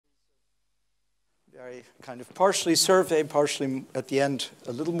very kind of partially survey, partially at the end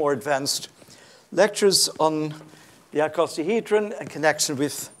a little more advanced lectures on the icosahedron and connection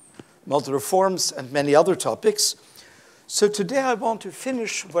with modular forms and many other topics. So today I want to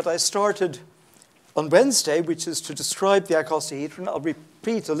finish what I started on Wednesday, which is to describe the icosahedron. I'll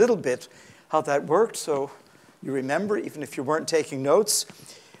repeat a little bit how that worked so you remember, even if you weren't taking notes.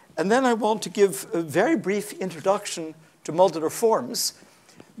 And then I want to give a very brief introduction to modular forms,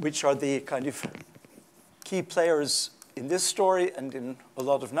 which are the kind of key players in this story and in a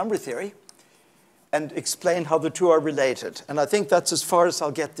lot of number theory, and explain how the two are related. And I think that's as far as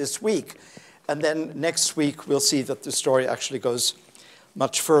I'll get this week. And then next week, we'll see that the story actually goes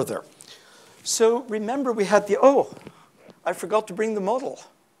much further. So remember, we had the, oh, I forgot to bring the model.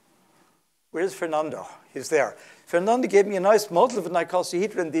 Where's Fernando? He's there. Fernando gave me a nice model of an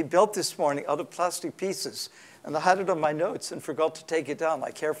icosahedron they built this morning out of plastic pieces. And I had it on my notes and forgot to take it down.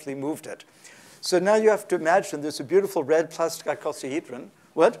 I carefully moved it. So now you have to imagine there's a beautiful red plastic icosahedron.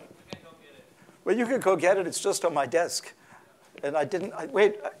 What? You can go get it. Well, you can go get it. It's just on my desk. And I didn't,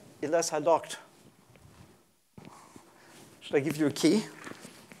 wait, unless I locked. Should I give you a key?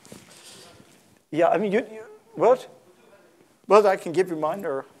 Yeah, I mean, what? Well, I can give you mine,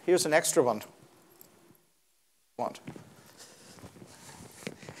 or here's an extra one. Want?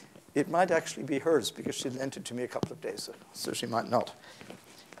 It might actually be hers because she lent it to me a couple of days ago, so she might not.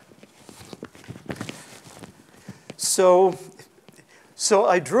 So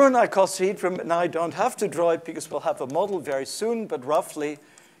I drew an icosahedron, and now I don't have to draw it because we'll have a model very soon, but roughly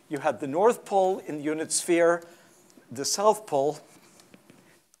you had the North Pole in the unit sphere, the South Pole,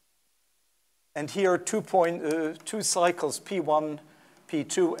 and here two cycles, P1,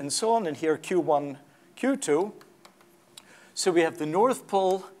 P2, and so on, and here Q1, Q2. So we have the North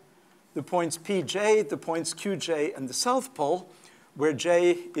Pole, the points Pj, the points Qj, and the South Pole, where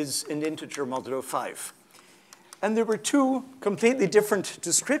j is an integer modulo 5. And there were two completely different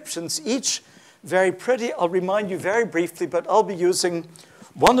descriptions, each very pretty. I'll remind you very briefly, but I'll be using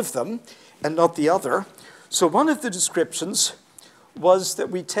one of them and not the other. So one of the descriptions was that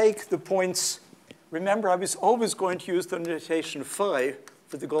we take the points. Remember, I was always going to use the notation phi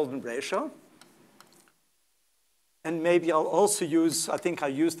for the golden ratio. And maybe I'll also use, I think I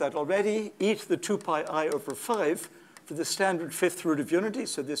used that already, e to the 2 pi I over 5 for the standard fifth root of unity.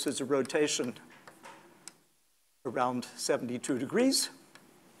 So this is a rotation around 72 degrees.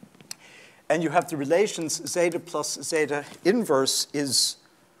 And you have the relations zeta plus zeta inverse is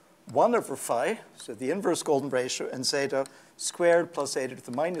 1 over phi, so the inverse golden ratio, and zeta squared plus zeta to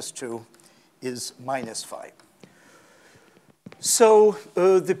the minus 2 is minus phi. So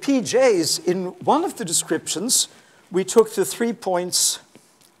the PJs, in one of the descriptions, we took the 3 points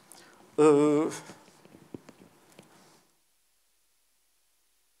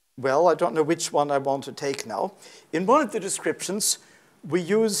well, I don't know which one I want to take now. In one of the descriptions, we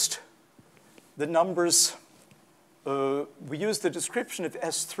used the numbers, we used the description of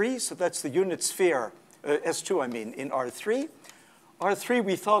S3, so that's the unit sphere, S2 I mean, in R3. R3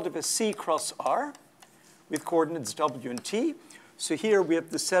 we thought of as C cross R with coordinates W and T. So here we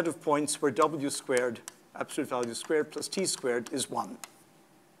have the set of points where W squared, absolute value squared, plus T squared is 1.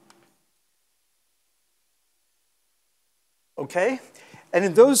 Okay? And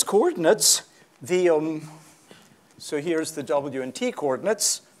in those coordinates, so here's the W and T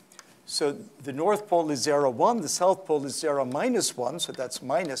coordinates. So the North Pole is 0, 1. The South Pole is 0, minus 1. So that's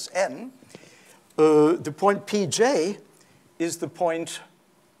minus n. The point Pj is the point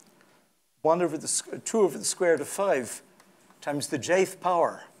 2 over the square root of 5 times the jth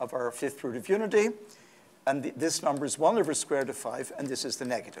power of our fifth root of unity. And this number is 1 over square root of 5, and this is the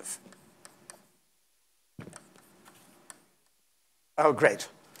negative. Oh, great.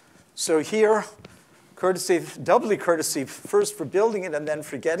 So here, courtesy, doubly courtesy, first for building it and then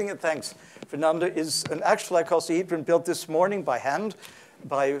for getting it, thanks, Fernando, is an actual icosahedron built this morning by hand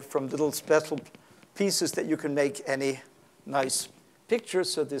from little special pieces that you can make any nice picture.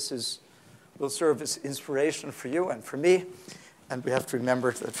 So this will serve as inspiration for you and for me. And we have to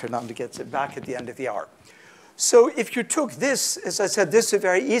remember that Fernando gets it back at the end of the hour. So if you took this, as I said, this is a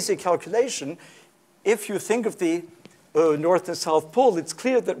very easy calculation. If you think of the North and South Pole, it's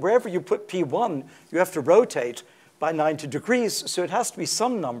clear that wherever you put P1, you have to rotate by 90 degrees. So it has to be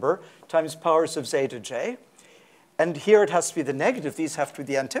some number times powers of zeta j. And here it has to be the negative. These have to be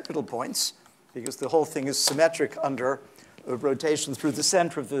the antipodal points, because the whole thing is symmetric under rotation through the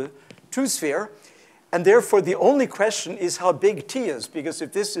center of the two-sphere. And therefore, the only question is how big t is, because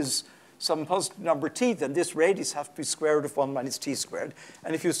if this is some positive number t, then this radius has to be square root of 1 minus t squared.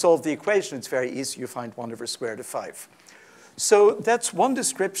 And if you solve the equation, it's very easy. You find 1 over square root of 5. So that's one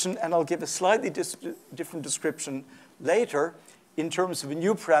description, and I'll give a slightly different description later in terms of a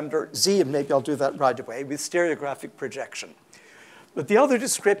new parameter, z, and maybe I'll do that right away, with stereographic projection. But the other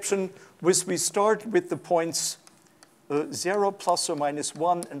description was we start with the points 0, plus or minus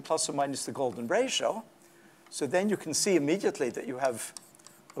 1, and plus or minus the golden ratio. So then you can see immediately that you have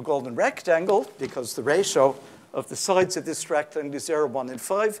a golden rectangle, because the ratio of the sides of this rectangle is 0, 1, and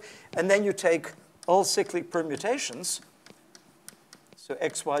 5. And then you take all cyclic permutations. So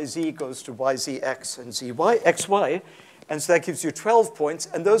x, y, z goes to y, z, x, and z, y, x, y. And so that gives you 12 points.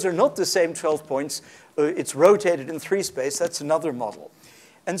 And those are not the same 12 points. It's rotated in 3 space. That's another model.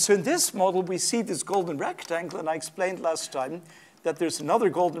 And so in this model, we see this golden rectangle. And I explained last time that there's another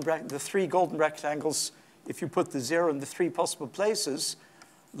the 3 golden rectangles, if you put the 0 in the 3 possible places,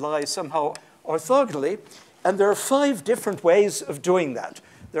 lie somehow orthogonally. And there are 5 different ways of doing that.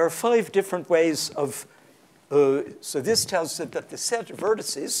 There are 5 different ways of, so this tells us that the set of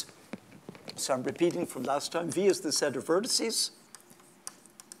vertices, so I'm repeating from last time, V is the set of vertices,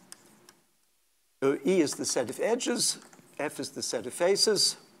 E is the set of edges, F is the set of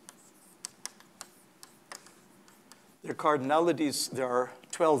faces. Their cardinalities, there are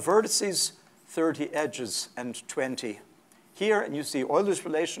 12 vertices, 30 edges, and 20 here. And you see Euler's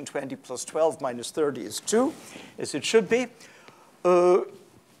relation, 20 plus 12 minus 30 is 2, as it should be.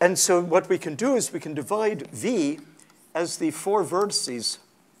 And so what we can do is we can divide V as the 4 vertices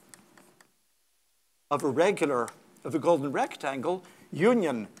of a golden rectangle,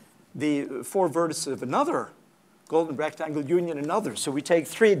 union the 4 vertices of another golden rectangle, union another. So we take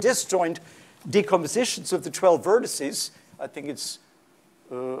 3 disjoint decompositions of the 12 vertices. I think it's,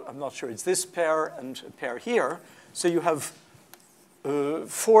 I'm not sure, it's this pair and a pair here. So you have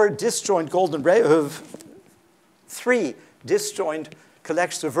 4 disjoint golden, 3 disjoint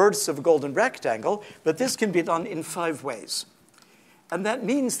collections of vertices of a golden rectangle, but this can be done in 5 ways. And that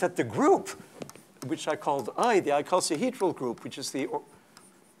means that the group, which I called I, the icosahedral group, which is the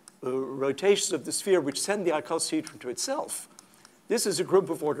rotations of the sphere which send the icosahedron to itself, this is a group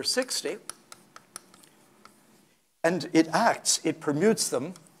of order 60. And it permutes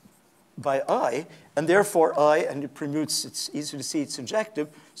them by I, and therefore I, and it permutes, it's easy to see it's injective,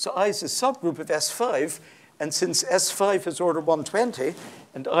 so I is a subgroup of S5, and since S5 is order 120,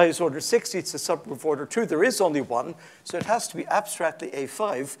 and I is order 60, it's a subgroup of order 2, there is only 1, so it has to be abstractly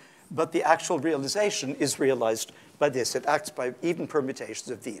A5, but the actual realization is realized by this. It acts by even permutations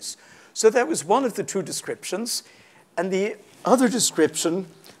of these. So that was one of the 2 descriptions, and the other description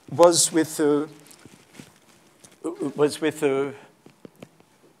was with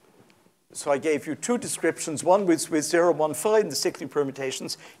so I gave you 2 descriptions. One was with 0, 1, 5 in the cyclic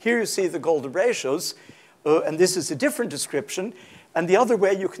permutations. Here you see the golden ratios, and this is a different description. And the other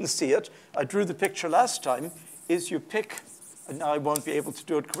way you can see it, I drew the picture last time, is you pick, and now I won't be able to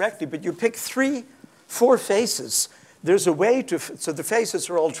do it correctly, but you pick 4 faces. There's a way to, so the faces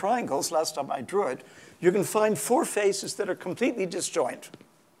are all triangles. Last time I drew it. You can find 4 faces that are completely disjoint.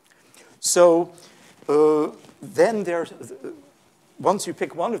 So then once you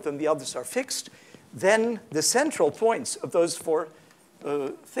pick one of them, the others are fixed. Then the central points of those 4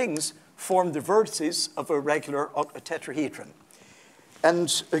 things form the vertices of a regular tetrahedron.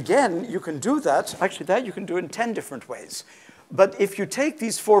 And again, you can do that. Actually, that you can do in 10 different ways. But if you take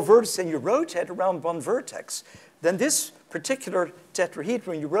these 4 vertices and you rotate around one vertex, then this particular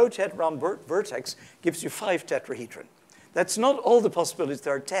tetrahedron, you rotate around vertex, gives you 5 tetrahedron. That's not all the possibilities.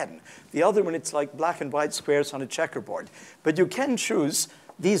 There are 10. The other one, it's like black and white squares on a checkerboard. But you can choose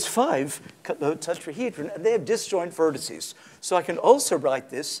these 5 tetrahedron, and they have disjoint vertices. So I can also write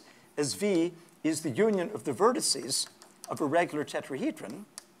this as V is the union of the vertices of a regular tetrahedron.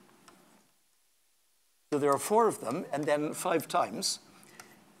 So there are 4 of them, and then 5 times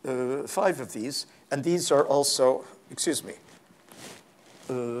 5 of these. And these are also, excuse me,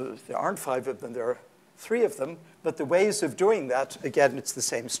 there aren't 5 of them. There are 3 of them. But the ways of doing that, again, it's the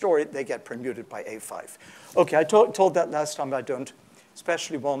same story. They get permuted by A5. OK, I told that last time. I don't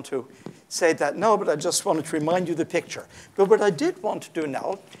especially want to say that now, but I just wanted to remind you the picture. But what I did want to do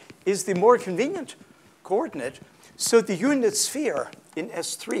now is the more convenient coordinate. So the unit sphere in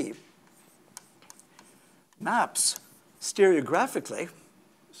S3 maps stereographically,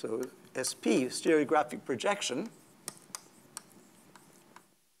 so SP, stereographic projection.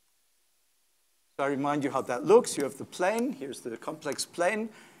 So I remind you how that looks. You have the plane. Here's the complex plane.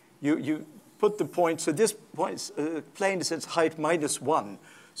 You put the point. So this point, plane is its height minus 1.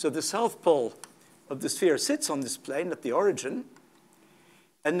 So the south pole of the sphere sits on this plane at the origin.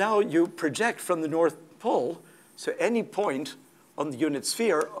 And now you project from the north pole. So any point on the unit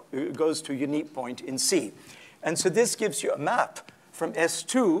sphere goes to a unique point in C. And so this gives you a map from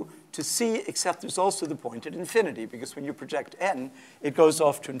S2 to C, except there's also the point at infinity, because when you project n, it goes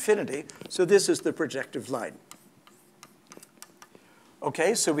off to infinity. So this is the projective line.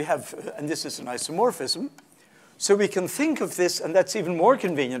 Okay, so we have, and this is an isomorphism. So we can think of this, and that's even more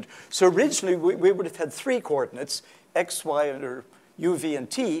convenient. So originally, we would have had 3 coordinates, x, y, or u, v, and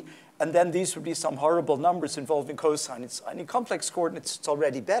t, and then these would be some horrible numbers involving cosine and sine. In complex coordinates, it's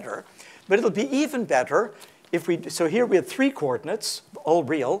already better. But it'll be even better if we, so here we had 3 coordinates, all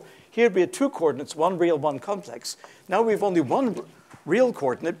real. Here we had 2 coordinates, 1 real, 1 complex. Now we have only 1 real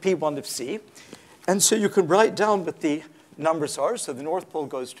coordinate, P1 of C. And so you can write down what the numbers are. So the north pole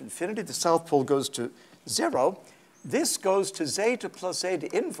goes to infinity, the south pole goes to 0. This goes to zeta plus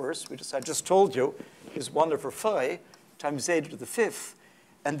zeta inverse, which, as I just told you, is 1 over phi times zeta to the 5th.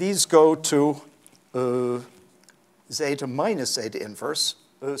 And these go to zeta minus zeta inverse,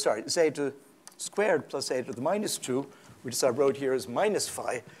 zeta squared plus zeta to the minus 2, which, as I wrote here, is minus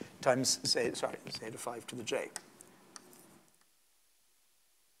phi times zeta 5 to the j.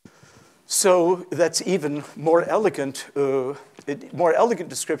 So that's even more elegant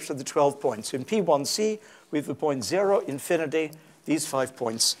description of the 12 points. In P1C, we have the point 0, infinity, these 5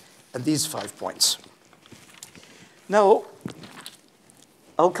 points, and these 5 points. Now,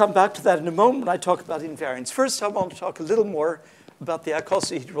 I'll come back to that in a moment when I talk about invariance. First, I want to talk a little more about the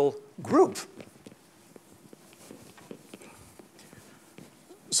icosahedral group.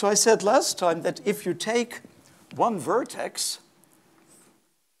 So I said last time that if you take one vertex,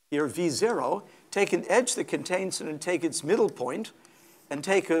 here V0, take an edge that contains it and take its middle point, and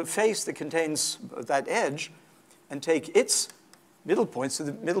take a face that contains that edge, and take its middle point, so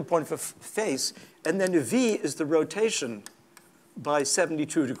the middle point of a face, and then a V is the rotation by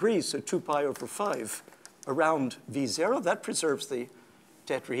 72 degrees, so 2 pi over 5 around V0. That preserves the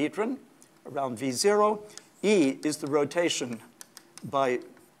tetrahedron around V0. E is the rotation by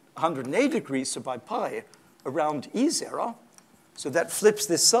 180 degrees, so by pi, around E0. So that flips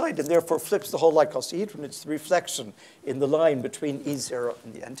this side, and therefore flips the whole icosahedron. It's the reflection in the line between E0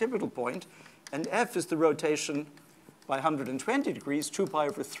 and the antipodal point. And F is the rotation by 120 degrees, 2 pi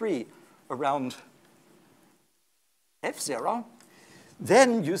over 3 around F0.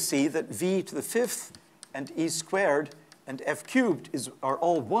 Then you see that V to the 5th and E squared and F cubed are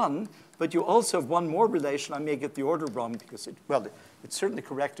all 1, but you also have one more relation. I may get the order wrong because it's certainly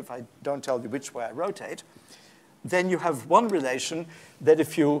correct if I don't tell you which way I rotate. Then you have one relation that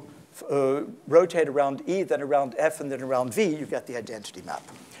if you rotate around E, then around F, and then around V, you get the identity map.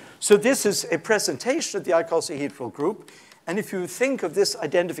 So this is a presentation of the icosahedral group. And if you think of this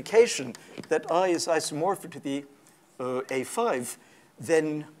identification that I is isomorphic to the A5,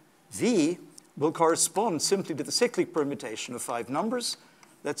 then V will correspond simply to the cyclic permutation of 5 numbers.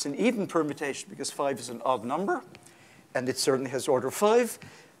 That's an even permutation because 5 is an odd number, and it certainly has order 5.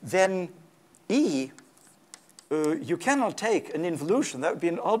 Then E, you cannot take an involution. That would be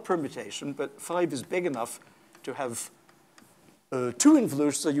an odd permutation, but 5 is big enough to have 2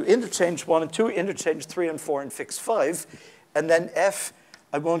 involutions. So you interchange 1 and 2, interchange 3 and 4, and fix 5. And then F,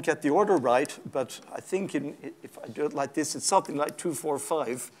 I won't get the order right, but I think if I do it like this, it's something like 2, 4,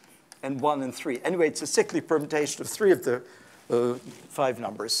 5, and 1 and 3. Anyway, it's a cyclic permutation of 3 of the 5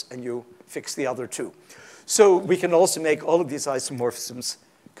 numbers, and you fix the other 2. So we can also make all of these isomorphisms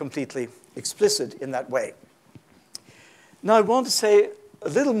completely explicit in that way. Now, I want to say a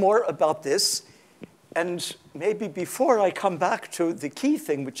little more about this, and maybe before I come back to the key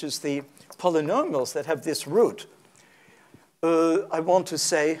thing, which is the polynomials that have this root, I want to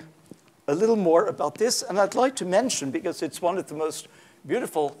say a little more about this, and I'd like to mention, because it's one of the most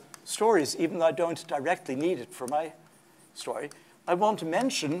beautiful stories, even though I don't directly need it for my story, I want to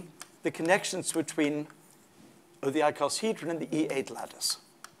mention the connections between the icosahedron and the E8 lattice.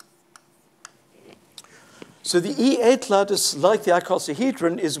 So the E8 lattice, like the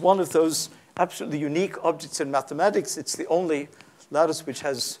icosahedron, is one of those absolutely unique objects in mathematics. It's the only lattice which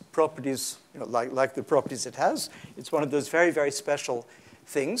has properties, like the properties it has. It's one of those very, very special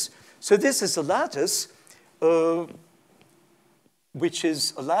things. So this is a lattice, which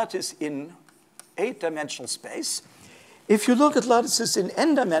is a lattice in 8-dimensional space. If you look at lattices in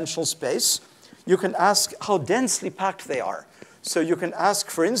n-dimensional space, you can ask how densely packed they are. So you can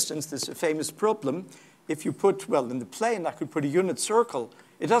ask, for instance, this is a famous problem. If you put, in the plane, I could put a unit circle.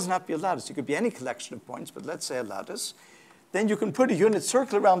 It doesn't have to be a lattice. It could be any collection of points, but let's say a lattice. Then you can put a unit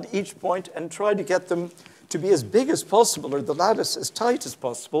circle around each point and try to get them to be as big as possible, or the lattice as tight as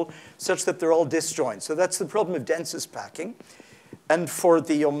possible, such that they're all disjoint. So that's the problem of densest packing. And for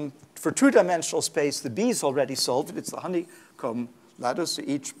 2-dimensional space, the B is already solved. It's the honeycomb lattice. So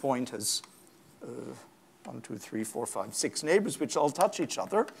each point has 1, 2, 3, 4, 5, 6 neighbors, which all touch each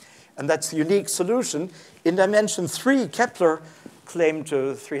other. And that's the unique solution. In dimension 3, Kepler claimed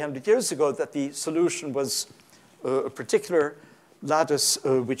 300 years ago that the solution was a particular lattice,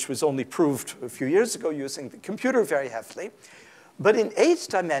 which was only proved a few years ago using the computer very heavily. But in 8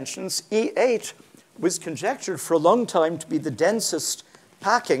 dimensions, E8 was conjectured for a long time to be the densest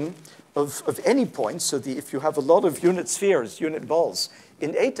packing of any point. So if you have a lot of unit spheres, unit balls,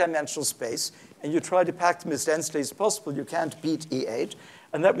 in 8-dimensional space, and you try to pack them as densely as possible, you can't beat E8.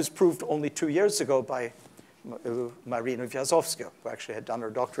 And that was proved only 2 years ago by Marina Vyazovska, who actually had done her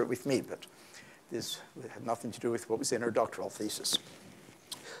doctorate with me, but this had nothing to do with what was in her doctoral thesis.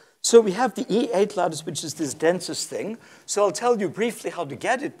 So we have the E8 lattice, which is this densest thing. So I'll tell you briefly how to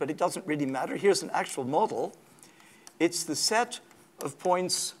get it, but it doesn't really matter. Here's an actual model. It's the set of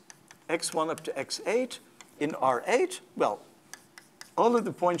points x1 up to x8 in R8. Well, all of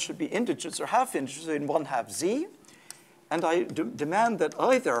the points should be integers or half integers in 1/2 z. And I demand that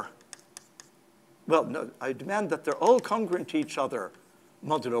I demand that they're all congruent to each other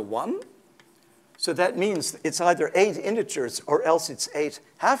modulo 1. So that means it's either 8 integers or else it's 8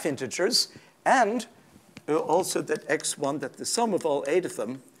 half integers, and also that x1, that the sum of all 8 of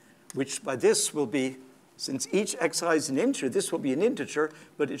them, which by this will be, since each xi is an integer, this will be an integer,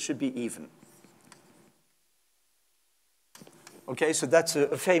 but it should be even. Okay, so that's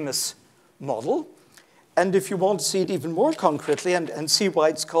a famous model. And if you want to see it even more concretely and see why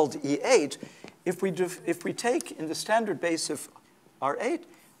it's called E8, if we take in the standard base of R8,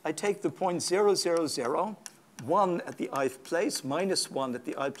 I take the point 0, 0, 0, 1 at the ith place, minus 1 at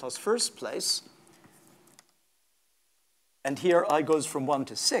the I plus first place. And here I goes from 1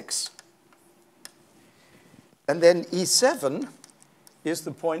 to 6. And then E7 is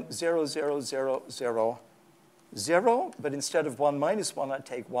the point 0, 0, 0, 0, 0. But instead of 1 minus 1, I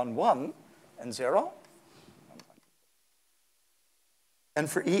take 1, 1, and 0. And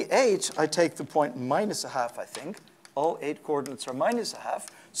for E8, I take the point minus 1/2, I think. All 8 coordinates are minus 1/2.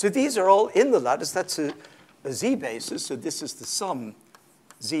 So these are all in the lattice. That's a z basis. So this is the sum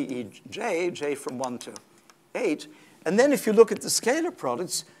z, e, j from 1 to 8. And then if you look at the scalar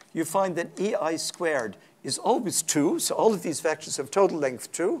products, you find that ei squared is always 2. So all of these vectors have total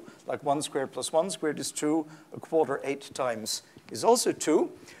length 2, like 1 squared plus 1 squared is 2. A quarter 8 times is also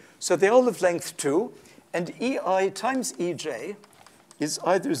 2. So they all have length 2. And ei times ej is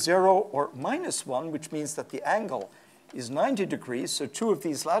either 0 or minus 1, which means that the angle is 90 degrees. So 2 of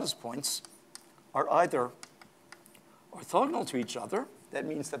these lattice points are either orthogonal to each other. That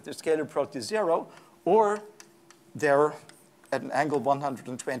means that their scalar product is 0, or they're at an angle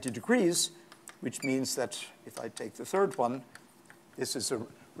 120 degrees, which means that if I take the third one, this is a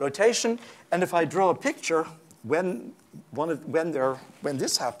rotation. And if I draw a picture when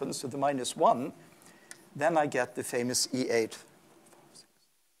this happens, so the minus 1, then I get the famous E8.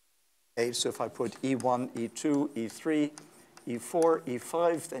 So if I put E1, E2, E3, E4,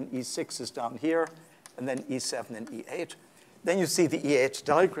 E5, then E6 is down here, and then E7 and E8. Then you see the E8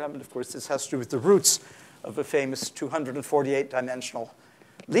 diagram, and of course this has to do with the roots of a famous 248-dimensional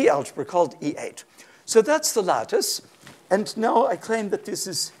Lie algebra called E8. So that's the lattice, and now I claim that this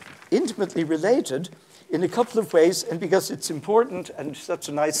is intimately related in a couple of ways, and because it's important and such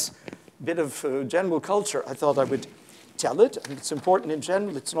a nice bit of general culture, I thought I would tell it, and it's important in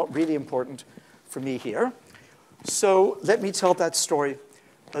general. It's not really important for me here. So let me tell that story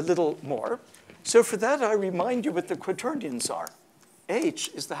a little more. So for that, I remind you what the quaternions are.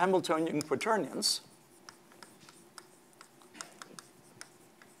 H is the Hamiltonian quaternions.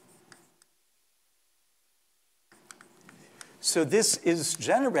 So this is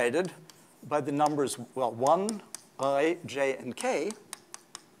generated by the numbers, well, 1, I, j, and k.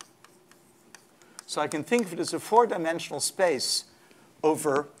 So I can think of it as a 4-dimensional space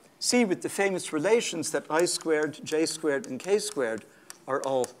over C with the famous relations that I squared, j squared, and k squared are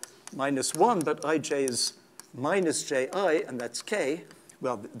all minus 1, but ij is minus ji, and that's k.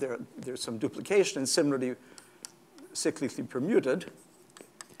 Well, there's some duplication and similarly cyclically permuted.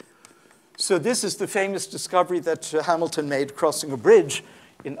 So this is the famous discovery that Hamilton made crossing a bridge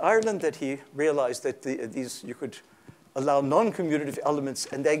in Ireland, that he realized that you could allow non-commutative elements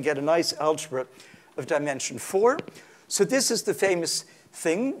and then get a nice algebra of dimension 4. So this is the famous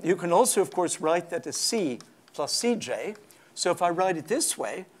thing. You can also, of course, write that as C plus Cj. So if I write it this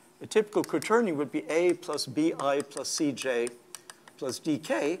way, a typical quaternion would be A plus Bi plus Cj plus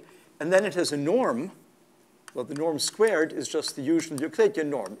dk, and then it has a norm. Well, the norm squared is just the usual Euclidean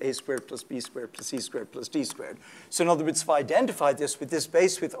norm, A squared plus B squared plus C squared plus D squared. So in other words, if I identify this with this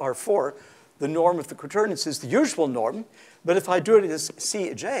base with R4, the norm of the quaternions is the usual norm. But if I do it as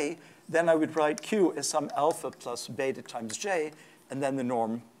Cj, then I would write Q as some alpha plus beta times J, and then the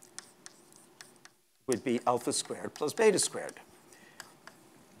norm would be alpha squared plus beta squared.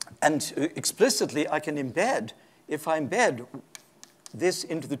 And explicitly, I can embed, if I embed this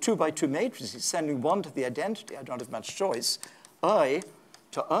into the 2 by 2 matrices, sending 1 to the identity, I don't have much choice, I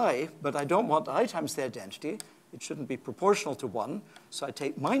to I, but I don't want I times the identity. It shouldn't be proportional to 1. So I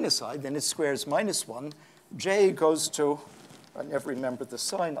take minus I, then it squares minus 1. J goes to, I never remember the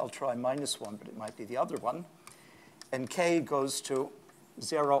sign. I'll try minus 1, but it might be the other one. And K goes to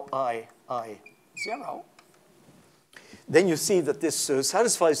 0, I, 0. Then you see that this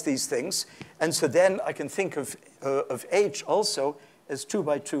satisfies these things. And so then I can think of H also as 2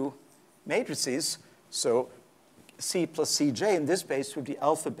 by 2 matrices. So C plus Cj in this base would be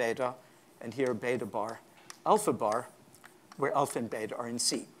alpha beta, and here beta bar, alpha bar, where alpha and beta are in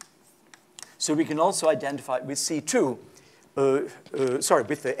C. So we can also identify it with C2, with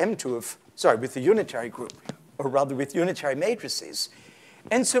the M2 of, with the unitary group, or rather with unitary matrices.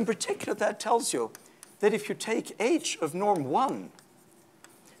 And so in particular, that tells you that if you take H of norm 1,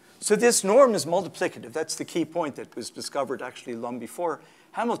 so this norm is multiplicative. That's the key point that was discovered actually long before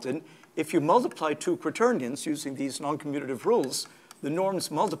Hamilton. If you multiply two quaternions using these non-commutative rules, the norms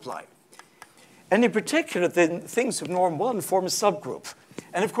multiply. And in particular, the things of norm 1 form a subgroup.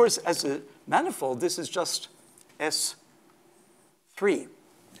 And of course, as a manifold, this is just S3.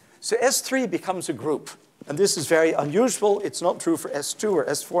 So S3 becomes a group. And this is very unusual. It's not true for S2 or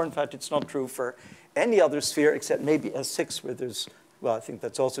S4. In fact, it's not true for any other sphere except maybe S6, where there's, well, I think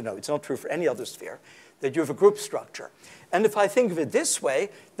that's also no. It's not true for any other sphere, that you have a group structure. And if I think of it this way,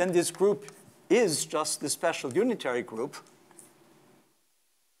 then this group is just the special unitary group,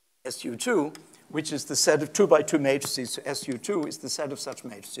 SU2, which is the set of 2 by 2 matrices. So SU2 is the set of such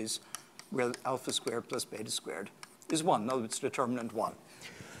matrices where alpha squared plus beta squared is 1. In other words, determinant 1.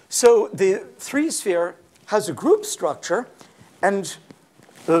 So the 3-sphere has a group structure, and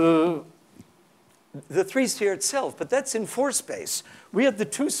the 3-sphere itself, but that's in 4 space. We have the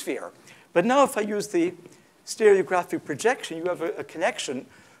 2-sphere. But now if I use the stereographic projection, you have a connection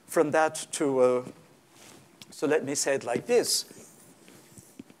from that to, so let me say it like this.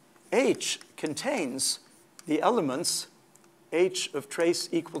 H contains the elements H of trace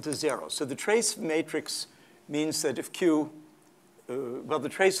equal to 0. So the trace of the matrix means that if Q, well, the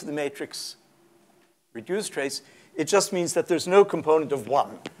trace of the matrix, reduced trace, it just means that there's no component of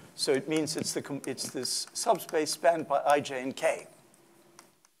 1. So it means it's this subspace spanned by I, J, and K.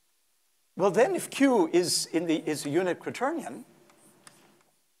 Well, then if Q is a unit quaternion,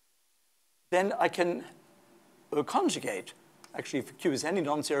 then I can conjugate. Actually, if Q is any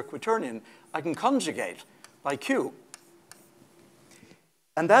non-zero quaternion, I can conjugate by Q.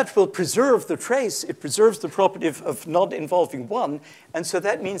 And that will preserve the trace. It preserves the property of not involving 1. And so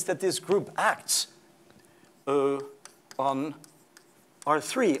that means that this group acts on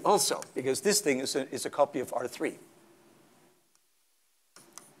R3 also, because this thing is a copy of R3.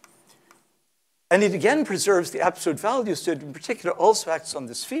 And it again preserves the absolute value, so it in particular also acts on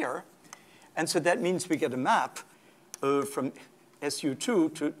the sphere. And so that means we get a map from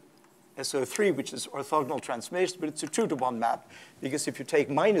SU2 to SO3, which is orthogonal transformation, but it's a 2-to-1 map, because if you take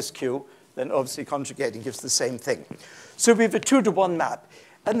minus Q, then obviously conjugating gives the same thing. So we have a 2-to-1 map.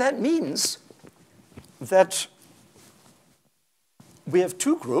 And that means that we have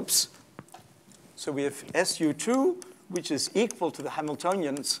 2 groups. So we have SU2, which is equal to the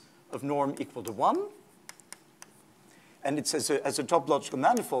Hamiltonians of norm equal to 1. And it's as a topological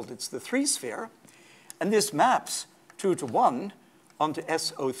manifold, it's the 3-sphere. And this maps 2 to 1 onto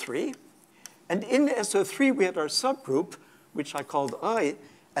SO3. And in SO3, we had our subgroup, which I called I.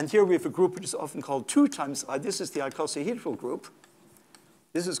 And here we have a group which is often called 2 times I. This is the icosahedral group.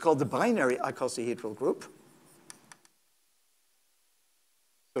 This is called the binary icosahedral group.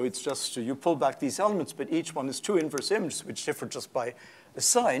 So it's just, you pull back these elements, but each one is 2 inverse images, which differ just by a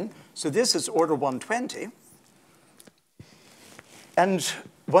sign. So this is order 120. And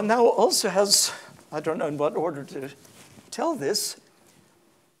one now also has, I don't know in what order to tell this.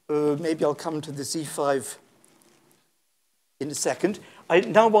 Maybe I'll come to the Z5 in a second. I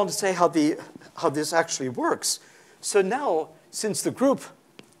now want to say how this actually works. So now, since the group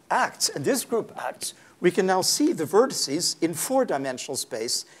acts, and this group acts, we can now see the vertices in 4-dimensional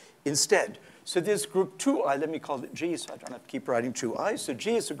space instead. So this group 2I, let me call it G, so I don't have to keep writing 2I. So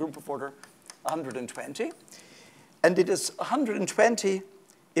G is a group of order 120. And it is 120,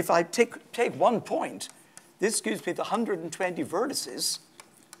 if I take 1 point, this gives me the 120 vertices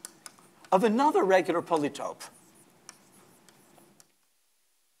of another regular polytope.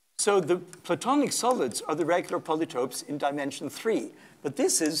 So the Platonic solids are the regular polytopes in dimension 3. But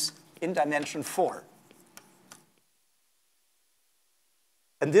this is in dimension 4.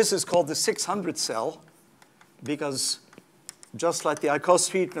 And this is called the 600 cell because just like the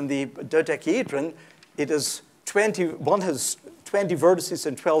icosahedron and the dodecahedron, one has 20 vertices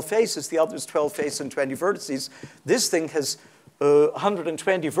and 12 faces, the other is 12 faces and 20 vertices. This thing has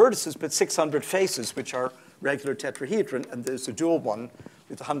 120 vertices but 600 faces, which are regular tetrahedron, and there's a dual one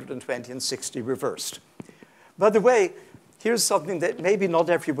with 120 and 60 reversed. By the way, here's something that maybe not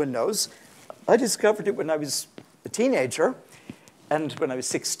everyone knows. I discovered it when I was a teenager, and when I was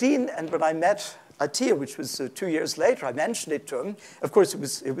 16, and when I met Attia, which was 2 years later, I mentioned it to him. Of course,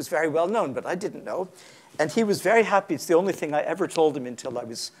 it was very well known, but I didn't know. And he was very happy. It's the only thing I ever told him until I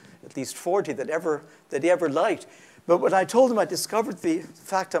was at least 40 that he ever liked. But when I told him I discovered the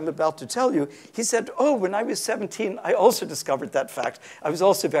fact I'm about to tell you, he said, oh, when I was 17, I also discovered that fact. I was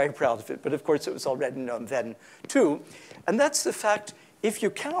also very proud of it. But of course, it was already known then, too. And that's the fact, if you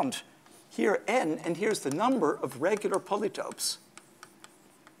count here n, and here's the number of regular polytopes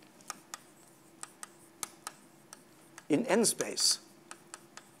in n space.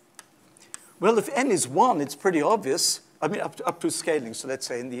 Well, if n is 1, it's pretty obvious. I mean, up to scaling. So let's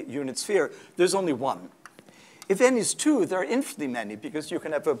say in the unit sphere, there's only 1. If n is 2, there are infinitely many, because you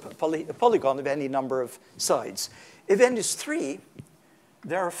can have a polygon of any number of sides. If n is 3,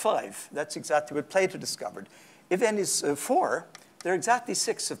 there are 5. That's exactly what Plato discovered. If n is 4, there are exactly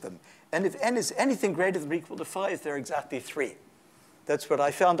 6 of them. And if n is anything greater than or equal to 5, there are exactly 3. That's what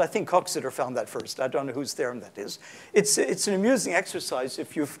I found. I think Coxeter found that first. I don't know whose theorem that is. It's an amusing exercise.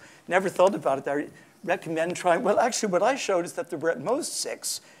 If you've never thought about it, I recommend trying. Well, actually, what I showed is that there were at most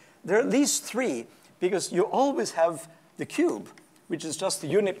 6. There are at least 3, because you always have the cube, which is just the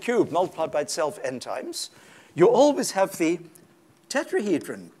unit cube multiplied by itself n times. You always have the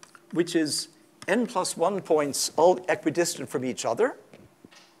tetrahedron, which is n plus 1 points, all equidistant from each other,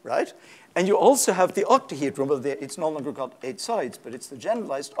 right? And you also have the octahedron. Well, it's no longer got 8 sides, but it's the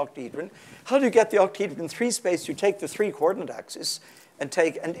generalized octahedron. How do you get the octahedron in 3 space? You take the 3 coordinate axis and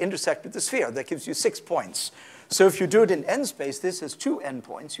intersect with the sphere. That gives you 6 points. So if you do it in n space, this is 2 n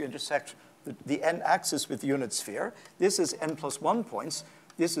points. You intersect the n axis with the unit sphere. This is n plus 1 points.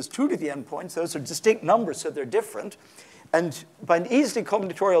 This is 2 to the n points. Those are distinct numbers, so they're different. And by an easily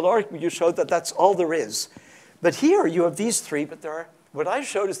combinatorial argument, you showed that that's all there is. But here you have these 3, but what I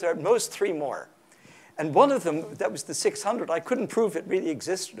showed is there are at most 3 more. And one of them, that was the 600, I couldn't prove it really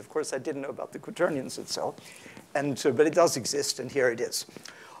existed. Of course, I didn't know about the quaternions itself. But it does exist, and here it is.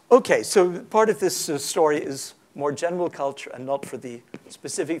 OK, so part of this story is more general culture and not for the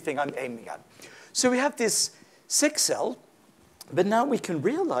specific thing I'm aiming at. So we have this 6 cell, but now we can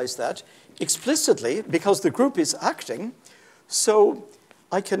realize that explicitly because the group is acting. So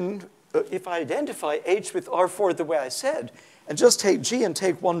I can, if I identify H with R4 the way I said, and just take G and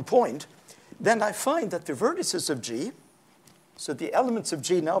take 1 point, then I find that the vertices of G, so the elements of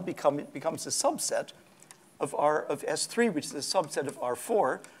G now becomes a subset of S3, which is a subset of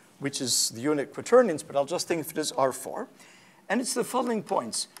R4, which is the unit quaternions, but I'll just think of it as R4. And it's the following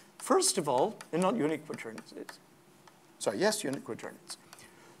points. First of all, they're not unit quaternions. Unit quaternions.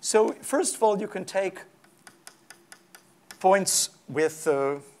 So first of all, you can take points with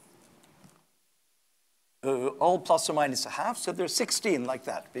all plus or minus a half. So there's 16 like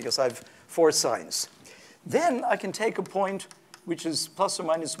that, because I have 4 signs. Then I can take a point which is plus or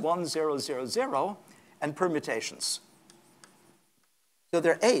minus 1, 0, 0, 0, and permutations. So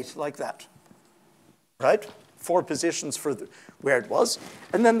there are 8 like that, right? 4 positions for where it was.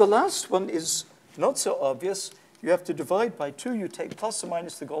 And then the last one is not so obvious. You have to divide by 2. You take plus or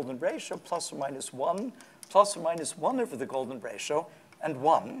minus the golden ratio, plus or minus 1 over the golden ratio, and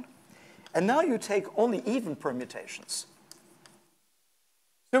 1. And now you take only even permutations.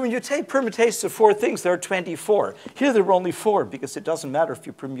 So when you take permutations of 4 things, there are 24. Here there were only 4, because it doesn't matter if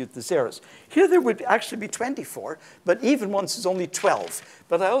you permute the zeros. Here there would actually be 24, but even ones is only 12.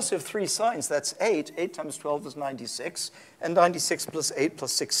 But I also have 3 signs. That's 8. 8 times 12 is 96. And 96 plus 8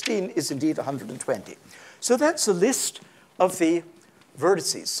 plus 16 is indeed 120. So that's a list of the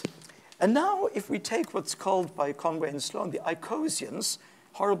vertices. And now if we take what's called by Conway and Sloan the Icosians,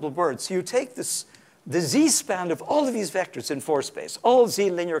 horrible words. So you take this, the z-span of all of these vectors in 4 space, all z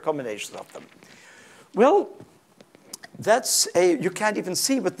linear combinations of them. Well, you can't even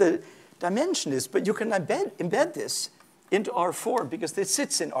see what the dimension is, but you can embed this into R4 because this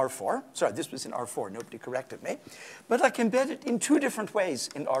sits in R4. Sorry, this was in R4. Nobody corrected me. But I can embed it in 2 different ways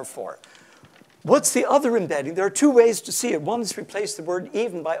in R4. What's the other embedding? There are 2 ways to see it. One is replace the word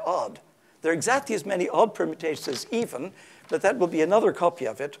even by odd. There are exactly as many odd permutations as even, but that will be another copy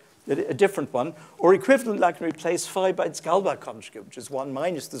of it a different one. Or equivalently, I can replace phi by its Galois conjugate, which is 1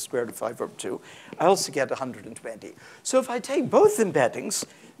 minus the square root of 5 over 2. I also get 120. So if I take both embeddings,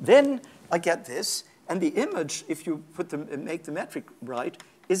 then I get this. And the image, if you make the metric right,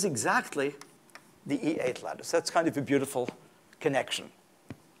 is exactly the E8 lattice. That's kind of a beautiful connection.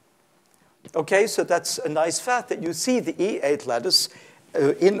 Okay, so that's a nice fact that you see the E8 lattice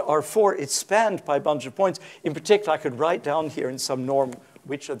in R4. It's spanned by a bunch of points. In particular, I could write down here in some norm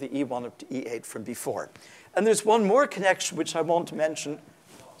which are the E1 up to E8 from before. And there's one more connection which I want to mention.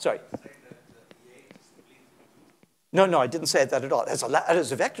 Sorry. No, I didn't say that at all. As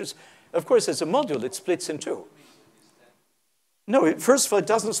a vectors, of course, as a module, it splits in two. No, first of all, it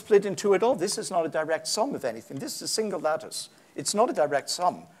doesn't split in two at all. This is not a direct sum of anything. This is a single lattice. It's not a direct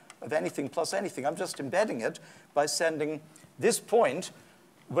sum of anything plus anything. I'm just embedding it by sending this point.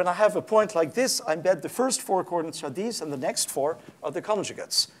 When I have a point like this, I embed the first 4 coordinates are these, and the next 4 are the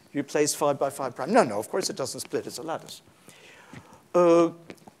conjugates. You replace 5 by 5 prime. No, of course it doesn't split as a lattice. So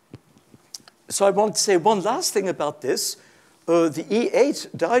I want to say one last thing about this. The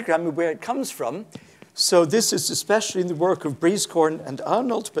E8 diagram and where it comes from. So this is especially in the work of Brieskorn and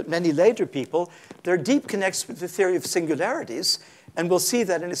Arnold, but many later people. There are deep connections with the theory of singularities, and we'll see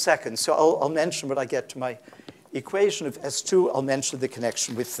that in a second. So I'll mention when I get to my equation of S2, I'll mention the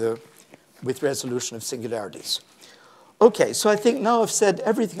connection with resolution of singularities. Okay, so I think now I've said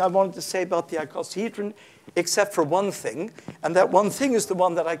everything I wanted to say about the icosahedron, except for one thing, and that one thing is the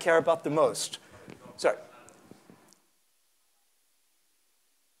one that I care about the most. Sorry.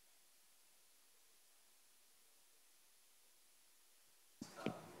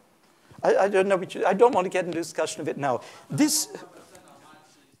 I don't know what I don't want to get into discussion of it now.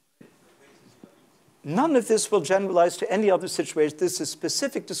 None of this will generalize to any other situation. This is a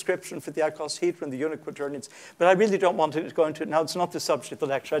specific description for the icosahedron, the unit quaternions, but I really don't want to go into it now. It's not the subject of the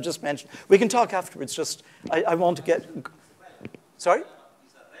lecture. I just mentioned. We can talk afterwards. Just I want to get. Sorry?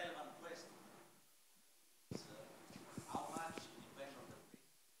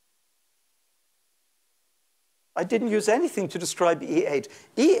 I didn't use anything to describe E8.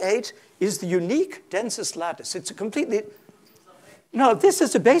 E8 is the unique densest lattice. It's a completely... No, this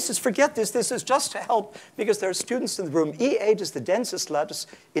is a basis. Forget this. This is just to help because there are students in the room. E8 is the densest lattice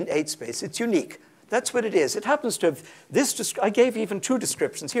in 8 space. It's unique. That's what it is. It happens to have this. I gave even 2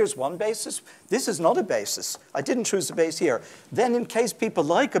 descriptions. Here's one basis. This is not a basis. I didn't choose a base here. Then in case people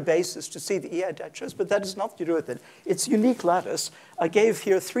like a basis to see the E8 I chose, but that has nothing to do with it. It's unique lattice. I gave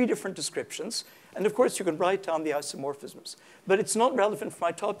here 3 different descriptions. And of course, you can write down the isomorphisms. But it's not relevant for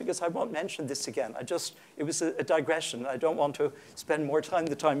my talk because I won't mention this again. It was a digression. I don't want to spend more time.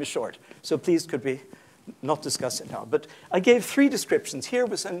 The time is short. So please, could we not discuss it now? But I gave 3 descriptions. Here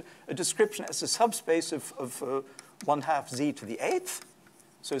was a description as a subspace of 1/2 z to the 8th.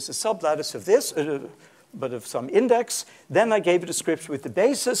 So it's a sublattice of this, but of some index. Then I gave a description with the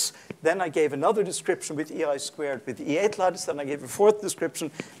basis. Then I gave another description with EI squared with the E8 lattice. Then I gave a 4th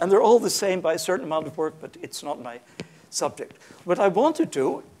description. And they're all the same by a certain amount of work, but it's not my subject. What I want to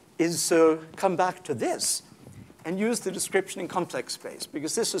do is come back to this and use the description in complex space,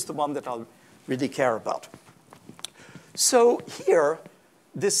 because this is the one that I'll really care about. So here,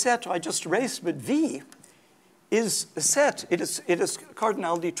 this set I just erased with V is a set. It is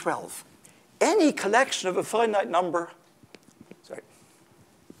cardinality 12. Any collection of a finite number,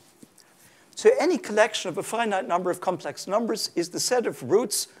 so any collection of a finite number of complex numbers is the set of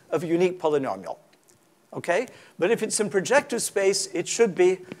roots of a unique polynomial, okay? But if it's in projective space, it should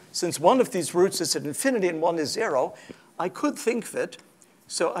be, since one of these roots is at infinity and one is 0, I could think of it,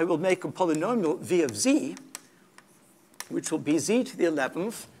 so I will make a polynomial V of z, which will be z to the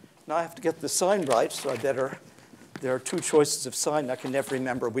 11th. Now I have to get the sign right, so there are 2 choices of sign. I can never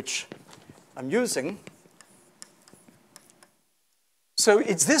remember which I'm using. So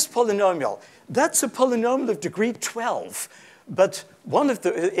it's this polynomial. That's a polynomial of degree 12. But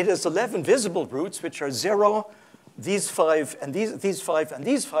it has 11 visible roots, which are 0, these 5, and these 5, and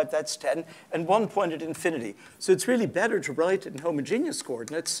these 5. That's 10, and 1 point at infinity. So it's really better to write it in homogeneous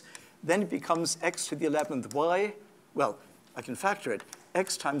coordinates. Then it becomes x to the 11th y. Well, I can factor it.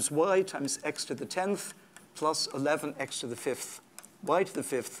 X times y times x to the 10th plus 11x to the 5th, y to the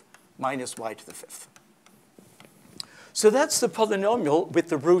 5th, minus y to the 5th. So that's the polynomial with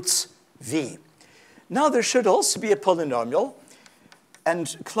the roots v. Now there should also be a polynomial,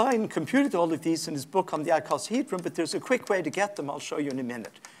 and Klein computed all of these in his book on the icosahedron, but there's a quick way to get them I'll show you in a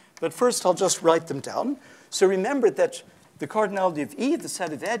minute. But first I'll just write them down. So remember that the cardinality of E, the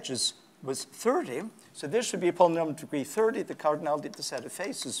set of edges, was 30. So this should be a polynomial of degree 30. The cardinality of the set of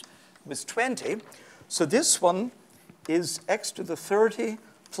faces was 20. So this one is x to the 30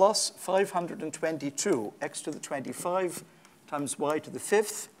 plus 522 x to the 25 times y to the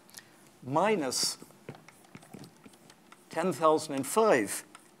 5th minus 10,005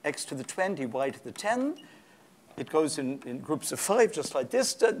 x to the 20 y to the 10. It goes in groups of 5, just like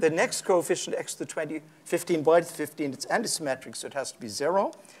this. The next coefficient, x to the 20, 15 y to the 15, it's antisymmetric, so it has to be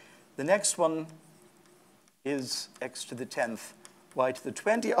 0. The next one is x to the 10th y to the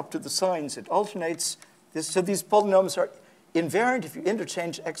 20. Up to the signs, it alternates. So these polynomials are invariant if you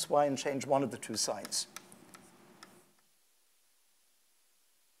interchange x, y, and change one of the two signs.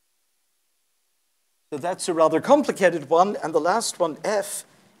 So that's a rather complicated one. And the last one, f,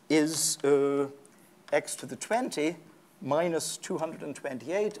 is x to the 20 minus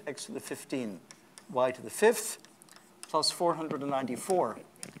 228 x to the 15 y to the 5th plus 494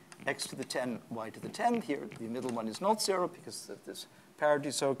 x to the 10 y to the 10. Here, the middle one is not 0 because this parity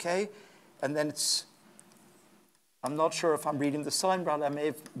is OK. And then it's, I'm not sure if I'm reading the sign right. I may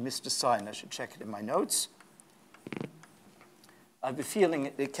have missed a sign. I should check it in my notes. I have a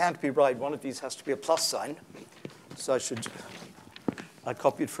feeling it can't be right. One of these has to be a plus sign. So I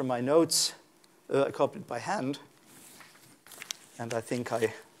copied from my notes. I copied by hand. And I think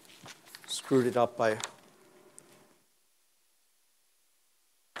I screwed it up by...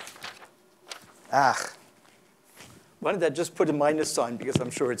 Why don't I just put a minus sign, because I'm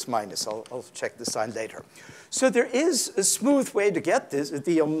sure it's minus. I'll check the sign later. So there is a smooth way to get this.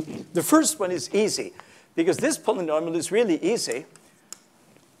 The first one is easy, because this polynomial is really easy.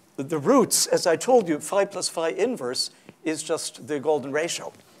 The roots, as I told you, phi plus phi inverse is just the golden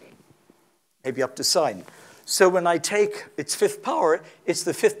ratio, maybe up to sign. So when I take its fifth power, it's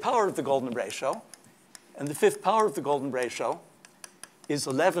the fifth power of the golden ratio. And the fifth power of the golden ratio is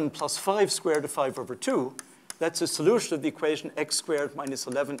 11 plus 5 squared of 5 over 2. That's a solution of the equation x squared minus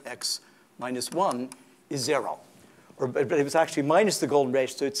 11x minus 1 is 0. But it was actually minus the golden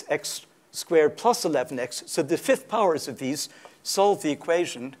ratio, so it's x squared plus 11x. So the fifth powers of these solve the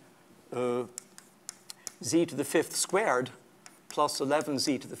equation z to the 5th squared plus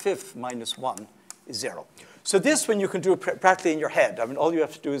 11z to the 5th minus 1 is 0. So this one you can do practically in your head. I mean, all you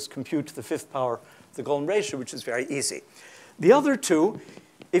have to do is compute the fifth power of the golden ratio, which is very easy. The other two,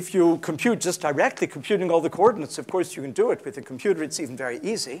 if you compute just directly, computing all the coordinates, of course you can do it with a computer. It's even very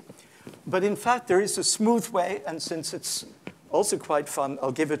easy. But in fact, there is a smooth way. And since it's also quite fun,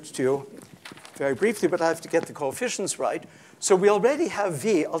 I'll give it to you very briefly. But I have to get the coefficients right. So we already have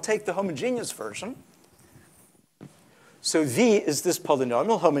v. I'll take the homogeneous version. So v is this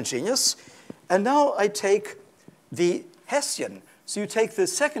polynomial, homogeneous. And now I take the Hessian. So you take the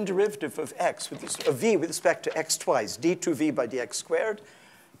second derivative of x, of v with respect to x twice, d2v by dx squared,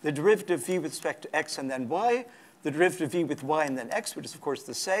 the derivative v with respect to x and then y, the derivative v with y and then x, which is, of course,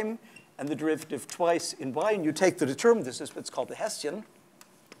 the same, and the derivative twice in y. And you take the determinant. This is what's called the Hessian.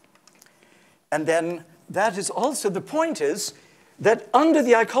 And then that is also, the point is that under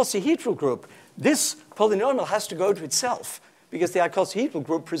the icosahedral group, this polynomial has to go to itself, because the icosahedral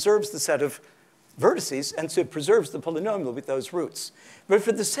group preserves the set of vertices, and so it preserves the polynomial with those roots. But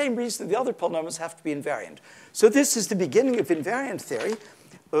for the same reason, the other polynomials have to be invariant. So this is the beginning of invariant theory,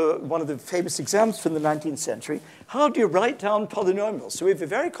 one of the famous examples from the 19th century. How do you write down polynomials? So we have a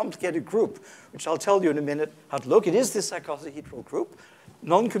very complicated group, which I'll tell you in a minute how to look. It is this icosahedral group,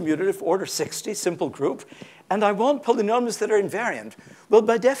 non-commutative, order 60, simple group. And I want polynomials that are invariant. Well,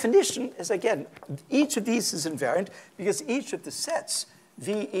 by definition, as again, each of these is invariant because each of the sets,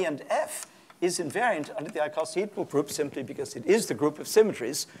 V, E, and F, is invariant under the icosahedral group simply because it is the group of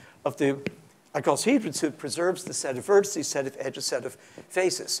symmetries of the icosahedron, so it preserves the set of vertices, set of edges, set of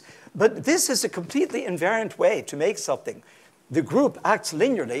faces. But this is a completely invariant way to make something. The group acts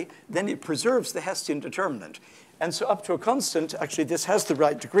linearly, then it preserves the Hessian determinant. And so up to a constant, actually this has the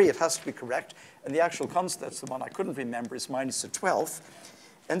right degree, it has to be correct, and the actual constant, that's the one I couldn't remember, is minus a 12th.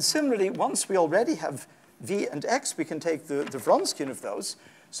 And similarly, once we already have v and x, we can take the Vronskin of those.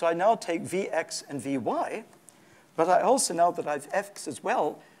 So I now take vx and vy, but I also, now that I have fx as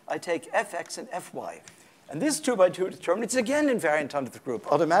well, I take fx and fy. And this 2-by-2 determinant is again invariant under the group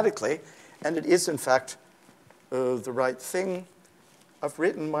automatically, and it is, in fact, the right thing. I've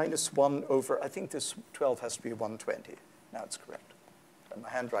written minus 1 over, I think this 12 has to be 120. Now it's correct. And my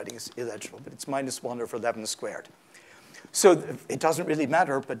handwriting is illegible, but it's minus 1 over 11 squared. So it doesn't really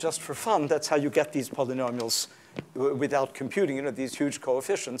matter, but just for fun, that's how you get these polynomials without computing. You know, these huge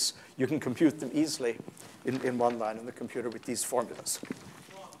coefficients, you can compute them easily in one line on the computer with these formulas.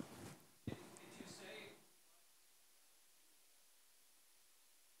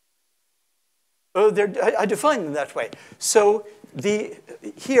 I define them that way. So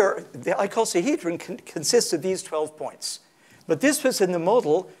here, the icosahedron consists of these 12 points. But this was in the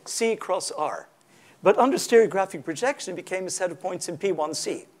model C cross R. But under stereographic projection, it became a set of points in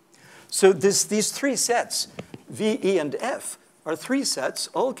P1C. So these three sets, V, E, and F, are three sets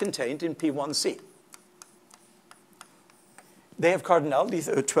all contained in P1C. They have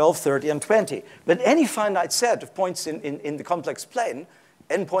cardinality 12, 30, and 20. But any finite set of points in the complex plane,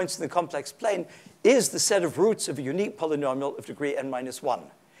 n points in the complex plane, is the set of roots of a unique polynomial of degree n minus 1.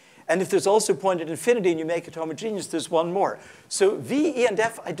 And if there's also a point at infinity and you make it homogeneous, there's one more. So V, E, and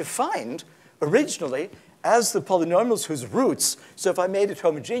F I defined originally as the polynomials whose roots, so if I made it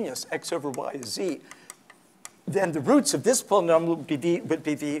homogeneous, x over y is z, then the roots of this polynomial would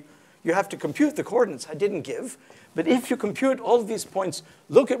be v. You have to compute the coordinates I didn't give. But if you compute all of these points,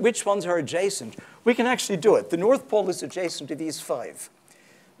 look at which ones are adjacent. We can actually do it. The North Pole is adjacent to these 5.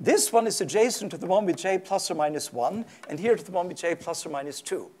 This one is adjacent to the one with j plus or minus 1, and here to the one with j plus or minus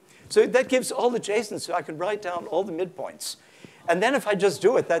 2. So that gives all adjacent, so I can write down all the midpoints. And then if I just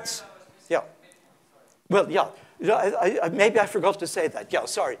do it, that's, yeah. Well, yeah, maybe I forgot to say that. Yeah,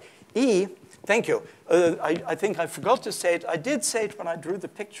 sorry. E, thank you. I think I forgot to say it. I did say it when I drew the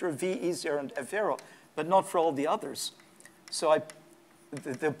picture of V, E0, and F0, but not for all the others. So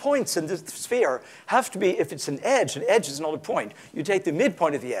the points in this sphere have to be, if it's an edge is not a point. You take the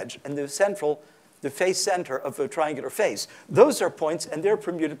midpoint of the edge and the face center of a triangular face. Those are points, and they're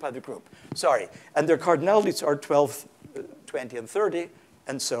permuted by the group. Sorry. And their cardinalities are 12, 20, and 30,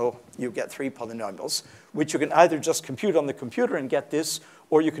 and so you get 3 polynomials, which you can either just compute on the computer and get this,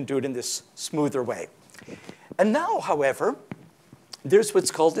 or you can do it in this smoother way. And now, however, there's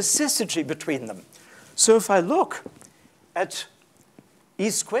what's called a syzygy between them. So if I look at E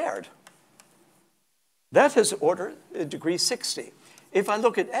squared, that has order degree 60. If I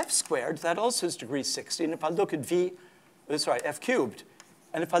look at F squared, that also is degree 60. And if I look at F cubed,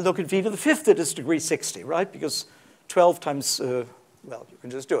 and if I look at V to the 5th, it is degree 60, right? Because 12 times, well, you can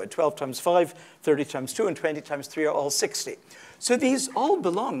just do it. 12 times 5, 30 times 2, and 20 times 3 are all 60. So these all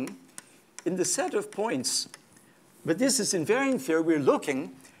belong in the set of points. But this is in varying theory. We're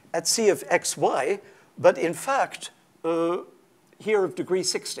looking at C of xy, but in fact, here of degree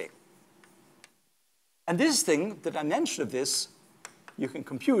 60. And this thing, the dimension of this, you can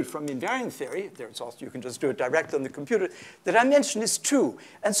compute from invariant theory. There's also, you can just do it directly on the computer. The dimension is 2.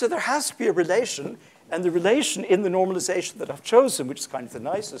 And so there has to be a relation. And the relation in the normalization that I've chosen, which is kind of the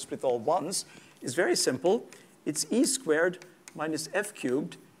nicest with all ones, is very simple. It's E squared minus F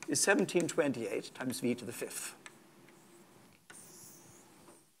cubed is 1728 times V to the 5th.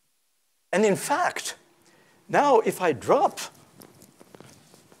 And in fact, now if I drop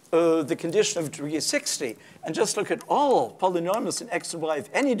the condition of degree 60 and just look at all polynomials in x and y of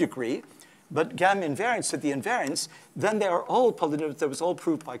any degree, but gamma invariance to the invariance, then they are all polynomials. That was all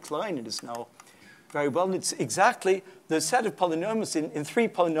proved by Klein. It is now very well. And it's exactly the set of polynomials in 3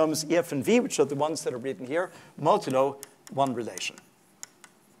 polynomials, E, F, and V, which are the ones that are written here, modulo one relation.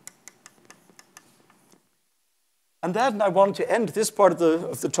 And that, and I want to end this part of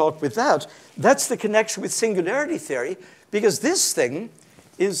the talk with that, that's the connection with singularity theory, because this thing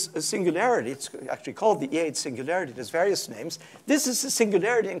is a singularity. It's actually called the E8 singularity. It has various names. This is a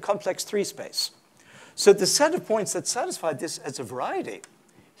singularity in complex 3 space. So the set of points that satisfy this as a variety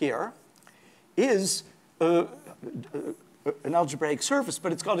here is an algebraic surface,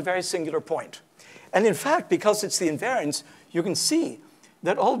 but it's got a very singular point. And in fact, because it's the invariance, you can see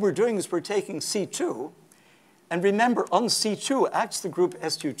that all we're doing is we're taking C2, and remember, on C2 acts the group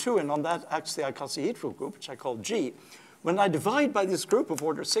SU2, and on that acts the icosahedral group, which I call G. When I divide by this group of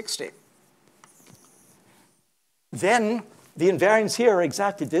order 60, then the invariants here are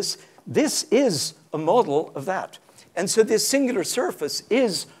exactly this. This is a model of that. And so this singular surface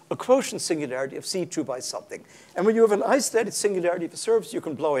is a quotient singularity of C2 by something. And when you have an isolated singularity of a surface, you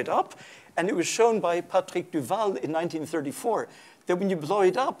can blow it up. And it was shown by Patrick Duval in 1934 that when you blow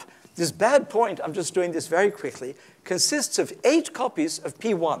it up, this bad point, I'm just doing this very quickly, consists of 8 copies of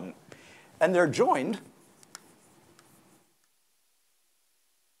P1. And they're joined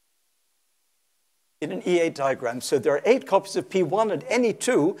in an E8 diagram. So there are 8 copies of P1 and any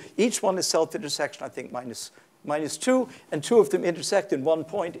 2. Each one is self-intersection, I think, minus 2, and 2 of them intersect in 1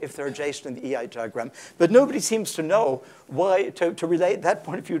 point if they're adjacent in the E8 diagram. But nobody seems to know why, to relate that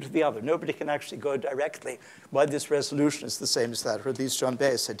point of view to the other. Nobody can actually go directly why this resolution is the same as that, or at least John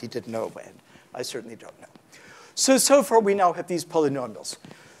Baez said he didn't know when. I certainly don't know. So far we now have these polynomials.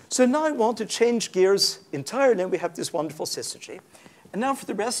 So now I want to change gears entirely, and we have this wonderful syzygy. And now for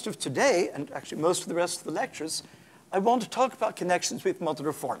the rest of today, and actually most of the rest of the lectures, I want to talk about connections with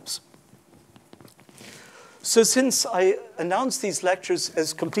modular forms. So since I announced these lectures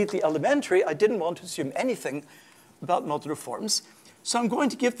as completely elementary, I didn't want to assume anything about modular forms. So I'm going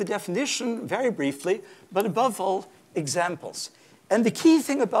to give the definition very briefly, but above all, examples. And the key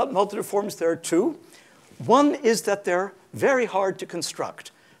thing about modular forms, there are two. One is that they're very hard to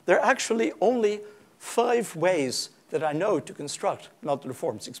construct. There are actually only 5 ways that I know to construct modular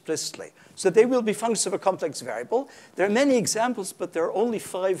forms explicitly. So they will be functions of a complex variable. There are many examples, but there are only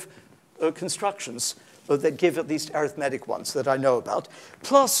 5 constructions that give at least arithmetic ones that I know about.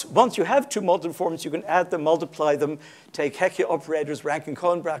 Plus, once you have 2 modular forms, you can add them, multiply them, take Hecke operators,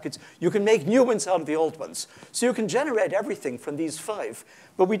 Rankin-Cohen brackets. You can make new ones out of the old ones. So you can generate everything from these 5,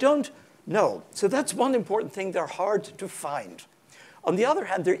 but we don't know. So that's one important thing. They're hard to find. On the other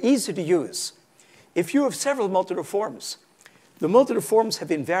hand, they're easy to use. If you have several modular forms, the modular forms have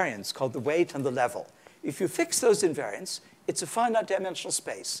invariants called the weight and the level. If you fix those invariants, it's a finite dimensional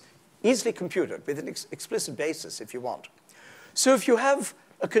space, easily computed with an explicit basis if you want. So if you have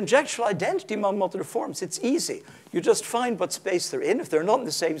a conjectural identity among modular forms, it's easy. You just find what space they're in. If they're not in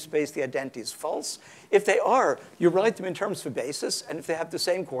the same space, the identity is false. If they are, you write them in terms of a basis, and if they have the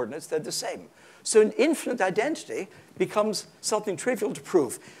same coordinates, they're the same. So an infinite identity becomes something trivial to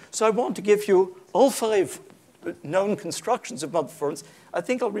prove. So I want to give you all 5 known constructions of modular forms. I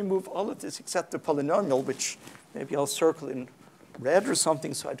think I'll remove all of this except the polynomial, which maybe I'll circle in red or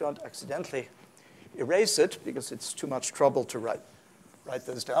something so I don't accidentally erase it, because it's too much trouble to write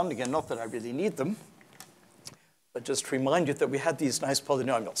those down. Again, not that I really need them, but just to remind you that we had these nice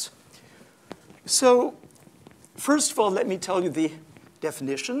polynomials. So first of all, let me tell you the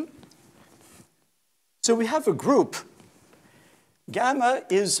definition. So we have a group. Gamma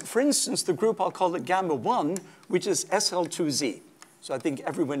is, for instance, the group, I'll call it gamma 1, which is SL2Z. So I think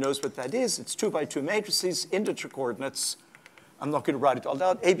everyone knows what that is. It's 2 by 2 matrices, integer coordinates. I'm not going to write it all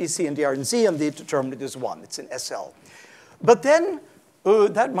out. A, B, C, and D, R, and Z, and the determinant is 1. It's an SL. But then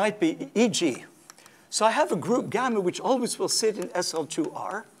that might be EG. So I have a group gamma which always will sit in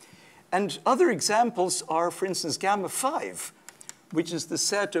SL2R. And other examples are, for instance, gamma 5, which is the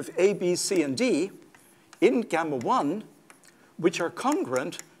set of A, B, C, and D in gamma 1, which are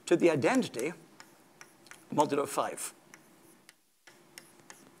congruent to the identity modulo 5.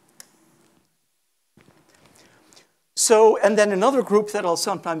 So, and then another group that I'll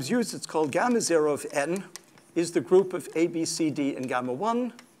sometimes use, it's called gamma 0 of n, is the group of A, B, C, D in gamma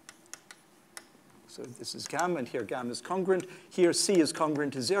 1. So this is gamma, and here gamma is congruent. Here C is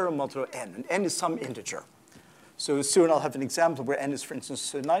congruent to 0 modulo n, and n is some integer. So soon I'll have an example where n is, for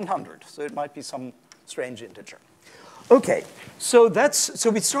instance, 900. So it might be some strange integer. OK, so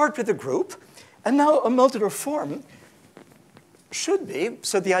we start with a group. And now a modular form should be,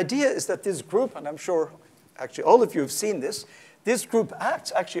 so the idea is that this group, and I'm sure actually all of you have seen this group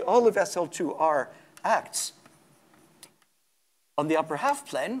acts, actually all of SL2R acts on the upper half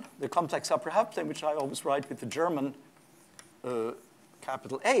plane, the complex upper half plane, which I always write with the German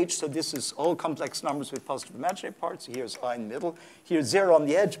capital H. So this is all complex numbers with positive imaginary parts. Here's I in the middle. Here's 0 on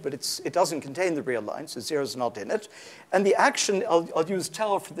the edge, but it doesn't contain the real line, so 0 is not in it. And the action, I'll use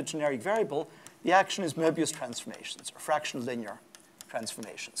tau for the generic variable. The action is Möbius transformations, or fractional linear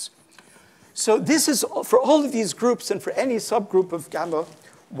transformations. So this is, for all of these groups and for any subgroup of gamma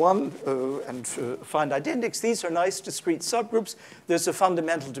 1 and find identities, these are nice discrete subgroups. There's a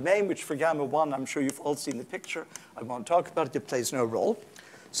fundamental domain, which for gamma 1, I'm sure you've all seen the picture. I won't talk about it. It plays no role.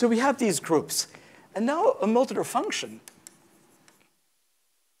 So we have these groups. And now a modular function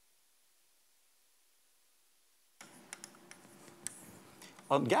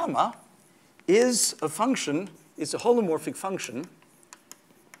on gamma is a function, is a holomorphic function,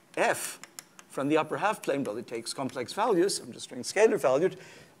 f from the upper half plane. Well, it takes complex values. I'm just doing scalar valued,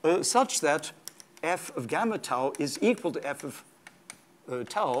 such that f of gamma tau is equal to f of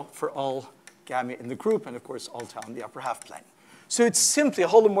tau for all gamma in the group, and of course all tau in the upper half plane. So it's simply a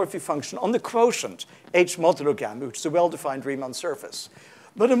holomorphic function on the quotient h modulo gamma, which is a well-defined Riemann surface.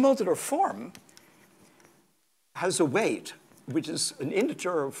 But a modular form has a weight, which is an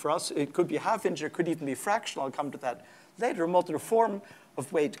integer for us. It could be a half integer, it could even be fractional. I'll come to that later. A modular form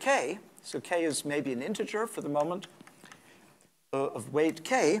of weight k, so k is maybe an integer for the moment, of weight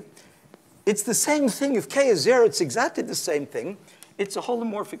k. It's the same thing. If k is 0, it's exactly the same thing. It's a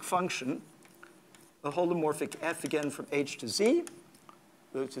holomorphic function, a holomorphic f again from h to z,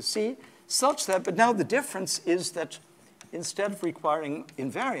 to c, such that, but now the difference is that instead of requiring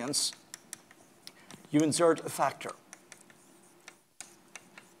invariance, you insert a factor.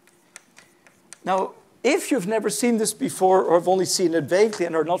 Now, if you've never seen this before or have only seen it vaguely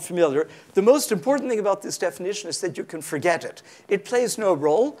and are not familiar, the most important thing about this definition is that you can forget it. It plays no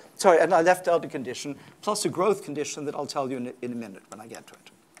role. Sorry, and I left out a condition, plus a growth condition that I'll tell you in a minute when I get to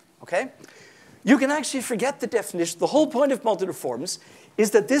it. OK? you can actually forget the definition. The whole point of modular forms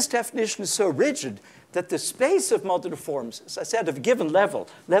is that this definition is so rigid that the space of modular forms, as I said, of a given level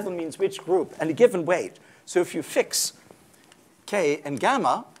means which group, and a given weight. So if you fix k and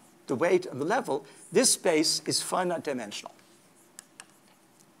gamma, the weight and the level, this space is finite dimensional.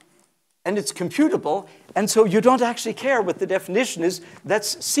 And it's computable, and so you don't actually care what the definition is.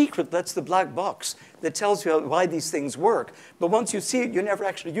 That's secret, that's the black box that tells you why these things work. But once you see it, you never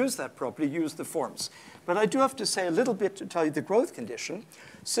actually use that property, you use the forms. But I do have to say a little bit to tell you the growth condition.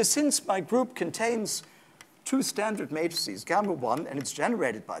 So since my group contains two standard matrices, gamma 1, and it's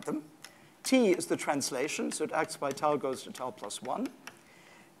generated by them, T is the translation, so it acts by tau goes to tau plus 1.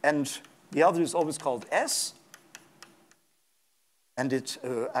 And the other is always called S, and it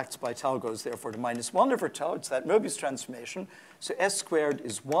acts by tau goes therefore to minus 1 over tau. It's that Möbius transformation. So S squared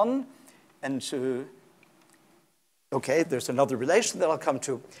is 1, and OK, there's another relation that I'll come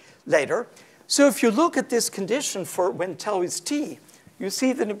to later. So if you look at this condition for when tau is T, you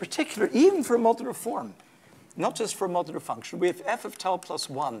see that in particular, even for a modular form, not just for a modular function, we have f of tau plus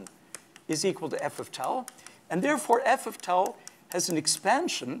 1 is equal to f of tau. And therefore, f of tau has an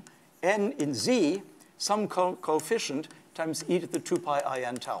expansion, n in z, some coefficient, times e to the 2 pi I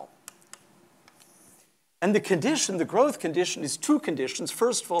n tau. And the condition, the growth condition, is two conditions.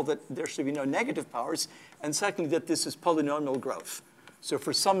 First of all, that there should be no negative powers. And secondly, that this is polynomial growth. So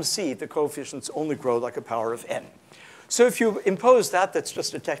for some c, the coefficients only grow like a power of n. So if you impose that, that's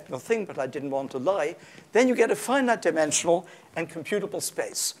just a technical thing, but I didn't want to lie, then you get a finite dimensional and computable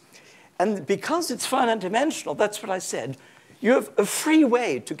space. And because it's finite dimensional, that's what I said, you have a free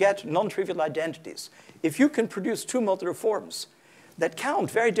way to get non-trivial identities. If you can produce two modular forms that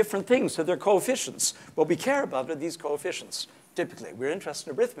count very different things, so they're coefficients, what we care about are these coefficients, typically. We're interested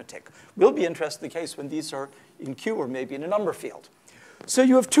in arithmetic. We'll be interested in the case when these are in Q or maybe in a number field. So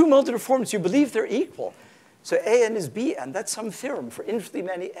you have two modular forms. You believe they're equal. So an is bn. That's some theorem for infinitely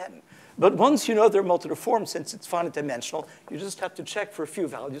many n. But once you know they're modular forms, since it's finite dimensional, you just have to check for a few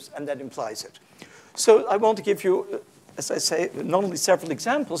values, and that implies it. So I want to give you, as I say, not only several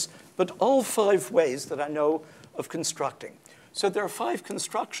examples, but all 5 ways that I know of constructing. So there are 5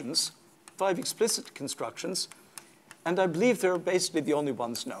 constructions, 5 explicit constructions, and I believe they're basically the only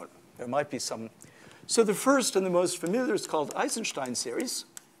ones known. There might be some. So the first and the most familiar is called Eisenstein series.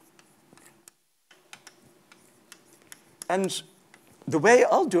 And the way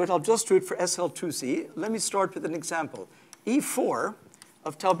I'll do it, I'll just do it for SL2Z. Let me start with an example. E4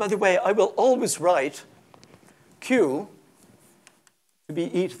 of tau, by the way, I will always write Q to be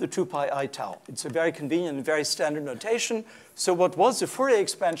e to the 2 pi I tau. It's a very convenient and very standard notation. So what was a Fourier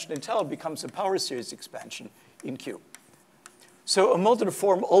expansion in tau becomes a power series expansion in Q. So a modular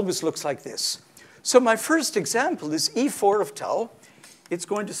form always looks like this. So my first example is E4 of tau. It's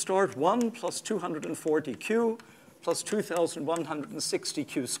going to start 1 plus 240Q plus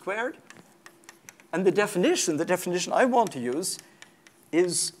 2,160Q squared. And the definition I want to use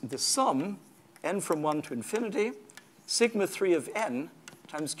is the sum, n from 1 to infinity, sigma 3 of n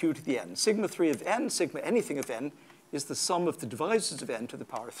times q to the n. Sigma 3 of n, sigma anything of n, is the sum of the divisors of n to the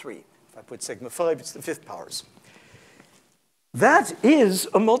power 3. If I put sigma 5, it's the 5th powers. That is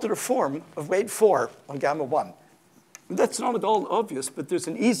a modular form of weight 4 on gamma 1. That's not at all obvious, but there's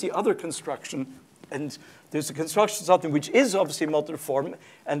an easy other construction. And there's a construction of something which is obviously a modular form,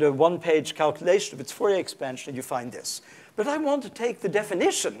 and a one-page calculation of its Fourier expansion, and you find this. But I want to take the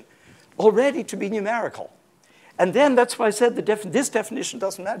definition already to be numerical. And then that's why I said this definition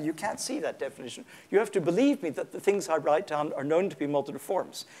doesn't matter. You can't see that definition. You have to believe me that the things I write down are known to be modular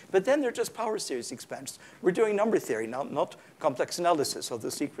forms. But then they're just power series expansions. We're doing number theory, not complex analysis, although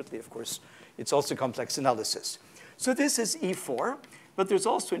secretly, of course, it's also complex analysis. So this is E4. But there's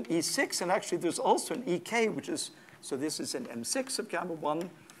also an E6, and actually there's also an EK, which is, so this is an M6 of gamma 1,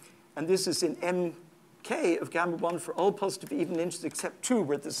 and this is an MK of gamma 1 for all positive even integers except 2,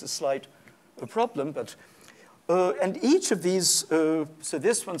 where there's a slight problem. But, and each of these, so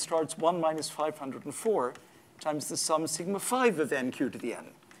this one starts 1 minus 504 times the sum sigma 5 of nq to the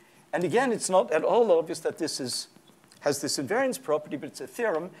n. And again, it's not at all obvious that this has this invariance property, but it's a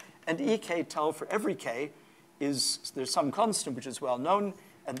theorem, and EK tau for every k there's some constant which is well known,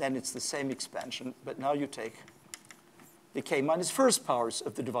 and then it's the same expansion, but now you take the k minus first powers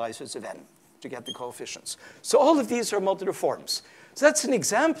of the divisors of n to get the coefficients. So all of these are modular forms. So that's an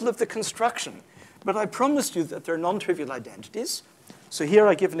example of the construction, but I promised you that they're non-trivial identities. So here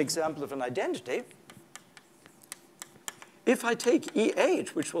I give an example of an identity. If I take EH,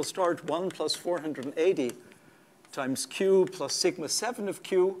 which will start 1 plus 480 times q plus sigma 7 of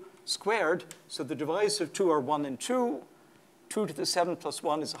q, squared, so the divisors of 2 are 1 and 2, 2 to the 7 plus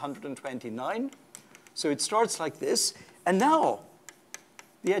 1 is 129. So it starts like this. And now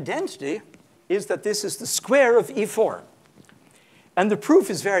the identity is that this is the square of E4. And the proof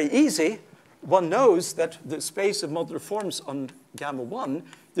is very easy. One knows that the space of modular forms on gamma 1,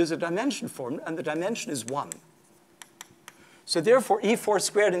 there's a dimension formed, and the dimension is 1. So therefore, E4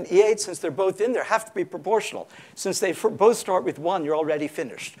 squared and E8, since they're both in there, have to be proportional. Since they both start with 1, you're already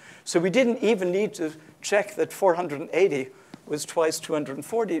finished. So we didn't even need to check that 480 was twice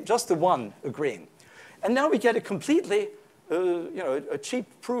 240, just the 1 agreeing. And now we get a completely, a cheap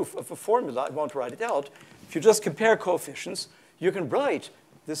proof of a formula. I won't write it out. If you just compare coefficients, you can write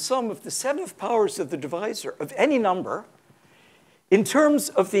the sum of the 7th powers of the divisor of any number in terms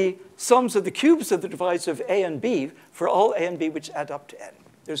of the sums of the cubes of the divisor of a and b for all a and b which add up to n.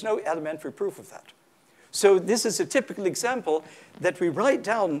 There's no elementary proof of that. So this is a typical example that we write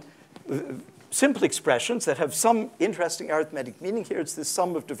down simple expressions that have some interesting arithmetic meaning. Here it's the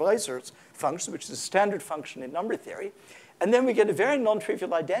sum of divisors function, which is a standard function in number theory. And then we get a very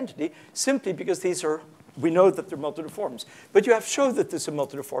non-trivial identity simply because these are, we know that they're modular forms. But you have to show that this is a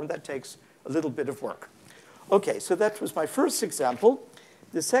modular form. That takes a little bit of work. OK, so that was my first example.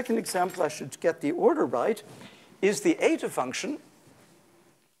 The second example, I should get the order right, is the eta function.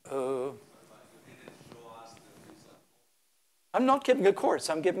 I'm not giving a course.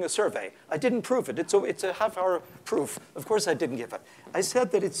 I'm giving a survey. I didn't prove it. It's a half-hour proof. Of course, I didn't give it. I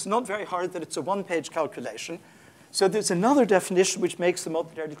said that it's not very hard, that it's a one-page calculation. So there's another definition which makes the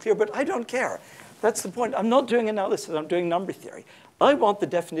modularity clear, but I don't care. That's the point. I'm not doing analysis. I'm doing number theory. I want the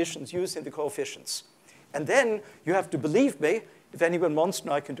definitions used in the coefficients. And then you have to believe me. If anyone wants to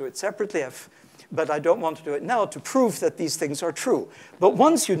know, I can do it separately. But I don't want to do it now to prove that these things are true. But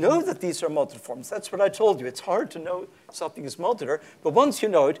once you know that these are modular forms, that's what I told you. It's hard to know something is modular. But once you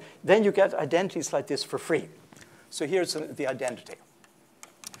know it, then you get identities like this for free. So here's the identity.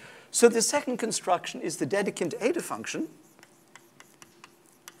 So the second construction is the Dedekind eta function.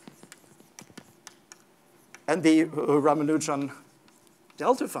 And the Ramanujan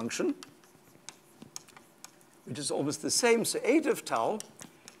delta function, which is almost the same. So eta of tau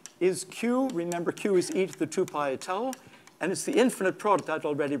is q. Remember, q is e to the 2 pi tau. And it's the infinite product. I'd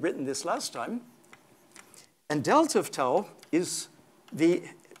already written this last time. And delta of tau is the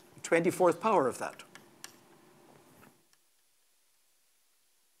 24th power of that.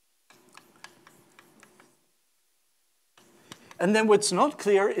 And then what's not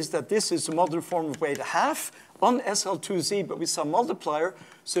clear is that this is a modular form of weight 1/2 on SL2Z, but with some multiplier.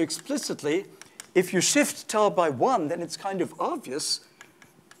 So explicitly, if you shift tau by 1, then it's kind of obvious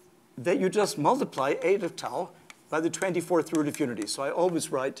that you just multiply eta of tau by the 24th root of unity. So I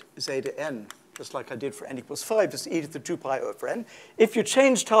always write zeta n, just like I did for n equals 5, is e to the 2 pi over n. If you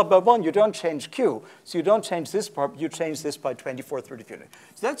change tau by 1, you don't change q. So you don't change this part, you change this by 24th root of unity.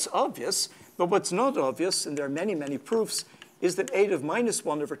 So that's obvious, but what's not obvious, and there are many, many proofs, is that eta of minus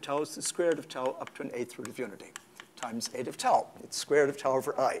 1 over tau is the square root of tau up to an 8th root of unity times eta of tau. It's square root of tau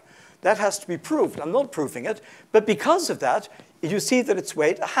over I. That has to be proved. I'm not proving it. But because of that, you see that it's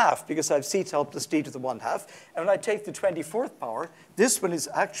weight 1/2, because I have c tau plus d to the 1/2. And when I take the 24th power, this one is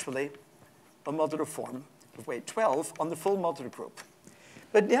actually a modular form of weight 12 on the full modular group.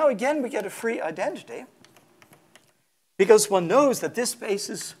 But now again, we get a free identity, because one knows that this space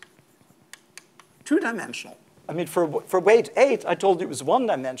is two-dimensional. I mean, for weight 8, I told you it was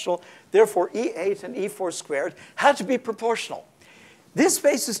one-dimensional. Therefore, E8 and E4 squared had to be proportional. This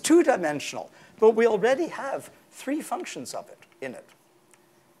space is two-dimensional, but we already have 3 functions of it in it.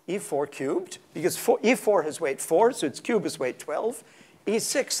 E4 cubed, because E4 has weight 4, so its cube is weight 12.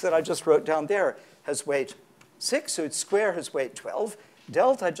 E6 that I just wrote down there has weight 6, so its square has weight 12.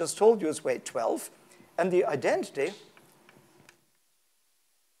 Delta, I just told you, is weight 12. And the identity,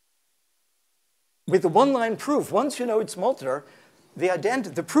 with the one-line proof, once you know it's modular,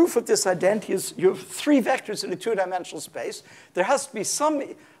 the proof of this identity is you have 3 vectors in a two-dimensional space. There has to be some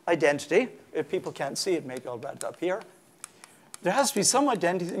identity. If people can't see it, maybe I'll write it up here. There has to be some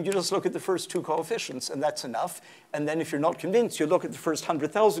identity, and you just look at the first 2 coefficients, and that's enough. And then if you're not convinced, you look at the first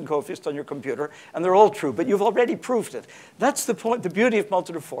 100,000 coefficients on your computer, and they're all true. But you've already proved it. That's the point, the beauty of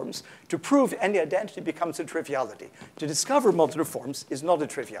modular forms. To prove any identity becomes a triviality. To discover modular forms is not a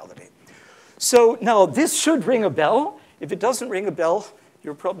triviality. So now this should ring a bell. If it doesn't ring a bell,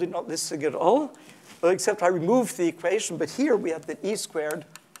 you're probably not listening at all, except I removed the equation. But here we have that e squared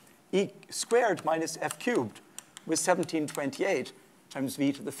minus f cubed with 1728 times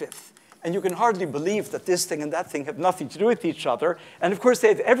v to the 5th. And you can hardly believe that this thing and that thing have nothing to do with each other. And of course, they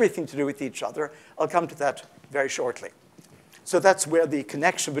have everything to do with each other. I'll come to that very shortly. So that's where the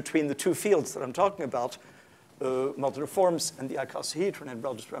connection between the 2 fields that I'm talking about modular forms and the icosahedron and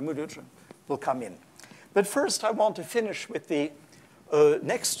Rogers-Ramanujan will come in. But first, I want to finish with the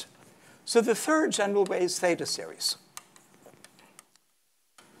next. So the third general way is theta series.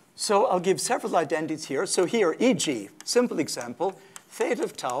 So I'll give several identities here. So here, e.g., simple example, theta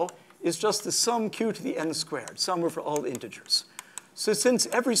of tau is just the sum q to the n squared, sum over all integers. So since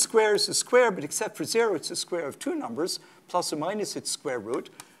every square is a square, but except for 0, it's a square of two numbers, plus or minus its square root,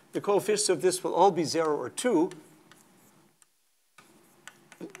 the coefficients of this will all be 0 or 2.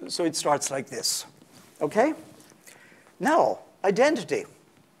 So it starts like this. OK? Now, identity.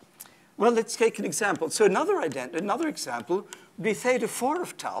 Well, let's take an example. So another example would be theta 4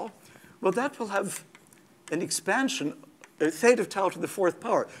 of tau. Well, that will have an expansion, theta of tau to the 4th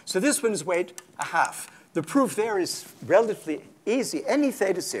power. So this one is weight a half. The proof there is relatively easy. Any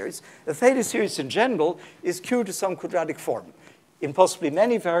theta series, a theta series in general, is q to some quadratic form in possibly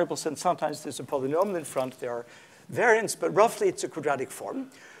many variables, and sometimes there's a polynomial in front. There are variants, but roughly it's a quadratic form.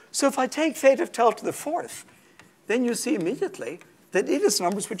 So if I take theta of tau to the 4th, then you see immediately that it is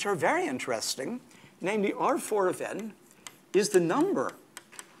numbers which are very interesting. Namely, R4 of n is the number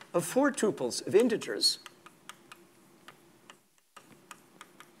of 4 tuples of integers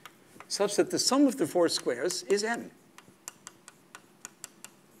such that the sum of the 4 squares is n.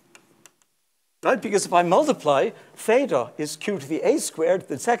 Right? Because if I multiply, theta is q to the a squared,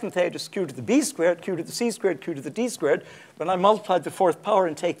 the second theta is q to the b squared, q to the c squared, q to the d squared. When I multiply the 4th power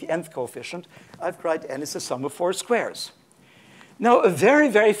and take the nth coefficient, I've got n is the sum of 4 squares. Now, a very,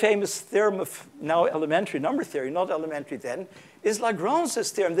 very famous theorem of now elementary number theory, not elementary then, is Lagrange's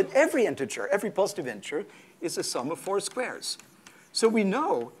theorem that every integer, every positive integer, is a sum of 4 squares. So we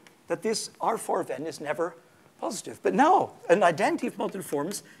know that this R4 of n is never positive. But now, an identity of modular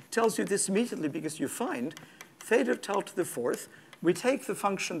forms tells you this immediately because you find theta of tau to the 4th. We take the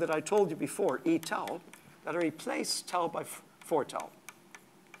function that I told you before, e tau, that I replace tau by 4 tau.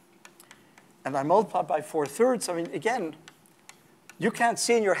 And I multiply by 4/3. I mean, again, you can't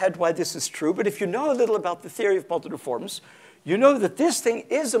see in your head why this is true, but if you know a little about the theory of modular forms, you know that this thing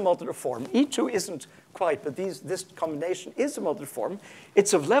is a modular form. E2 isn't quite, but this combination is a modular form.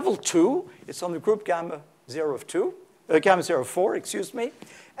 It's of level 2. It's on the group gamma 0 of 2, gamma 0 of 4, excuse me.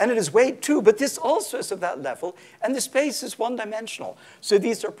 And it is weight 2, but this also is of that level. And the space is one-dimensional. So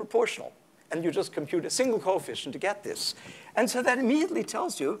these are proportional. And you just compute a single coefficient to get this. And so that immediately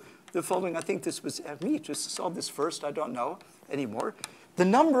tells you the following. I think this was me just saw this first. I don't know anymore. The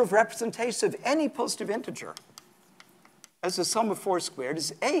number of representations of any positive integer as a sum of 4 squared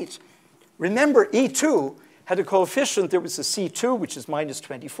is 8. Remember, E2 had a coefficient. There was a C2, which is minus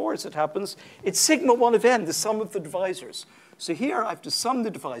 24, as it happens. It's sigma 1 of n, the sum of the divisors. So here I have to sum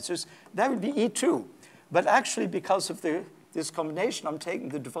the divisors. That would be E2. But actually, because of this combination, I'm taking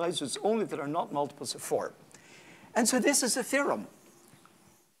the divisors only that are not multiples of 4. And so this is a theorem.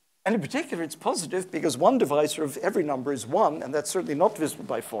 And in particular, it's positive because one divisor of every number is 1, and that's certainly not divisible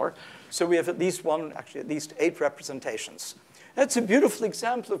by 4. So we have at least at least 8 representations. That's a beautiful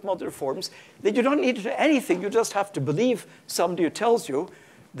example of modular forms that you don't need to do anything. You just have to believe somebody who tells you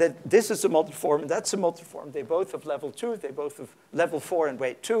that this is a modular form and that's a modular form. They both have level 2. They both have level 4 and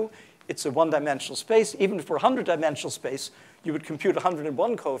weight 2. It's a one-dimensional space. Even for a 100-dimensional space, you would compute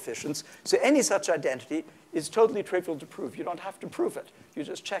 101 coefficients. So any such identity is totally trivial to prove. You don't have to prove it. You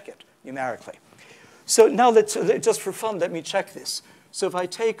just check it numerically. So now let's, just for fun, let me check this. So if I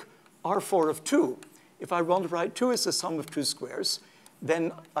take R4 of 2, if I want to write 2 as the sum of 2 squares,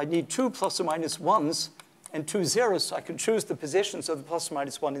 then I need 2 plus or minus 1s and 2 zeros. So I can choose the positions of the plus or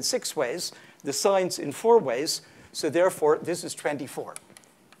minus 1 in 6 ways, the signs in 4 ways. So therefore, this is 24.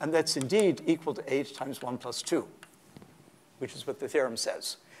 And that's indeed equal to 8 times 1 plus 2, which is what the theorem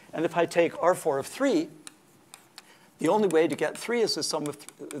says. And if I take R4 of 3, the only way to get 3 as the sum of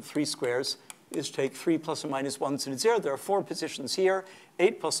 3 squares is take 3 plus or minus 1s and 0. There are 4 positions here,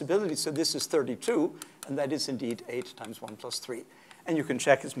 8 possibilities. So this is 32. And that is indeed 8 times 1 plus 3. And you can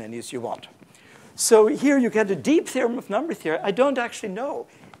check as many as you want. So here you get a deep theorem of number theory. I don't actually know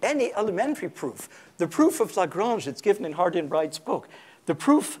any elementary proof. The proof of Lagrange, it's given in Hardy and Wright's book. The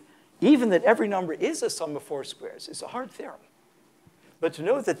proof, even that every number is a sum of 4 squares, is a hard theorem. But to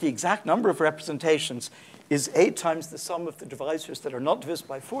know that the exact number of representations is 8 times the sum of the divisors that are not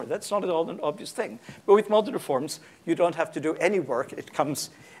divisible by 4, that's not at all an obvious thing. But with modular forms, you don't have to do any work. It comes.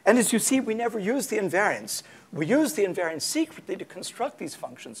 And as you see, we never use the invariance. We use the invariance secretly to construct these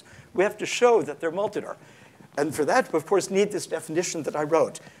functions. We have to show that they're modular. And for that, we, of course, need this definition that I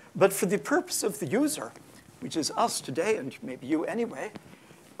wrote. But for the purpose of the user, which is us today, and maybe you anyway,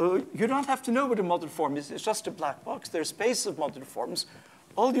 you don't have to know what a modular form is. It's just a black box. There are spaces of modular forms.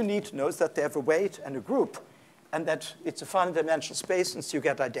 All you need to know is that they have a weight and a group. and that it's a finite dimensional space, and so you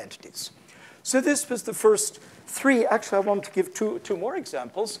get identities. So this was the first three. Actually, I want to give two more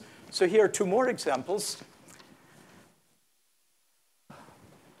examples. So here are two more examples.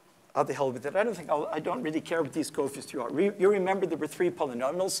 How the hell with it? I don't really care what these coefficients are. You remember there were three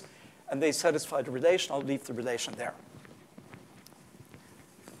polynomials, and they satisfied a relation. I'll leave the relation there.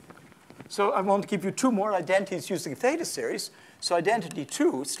 So I want to give you two more identities using theta series. So identity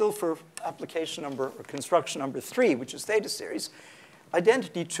 2, still for application number or construction number 3, which is theta series.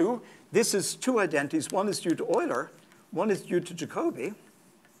 Identity 2, this is two identities. One is due to Euler, one is due to Jacobi.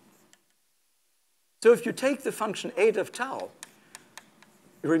 So if you take the function eta of tau,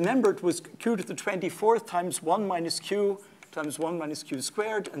 remember it was q to the 24th times 1 minus q times 1 minus q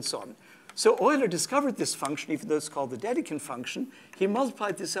squared, and so on. So Euler discovered this function, even though it's called the Dedekind function. He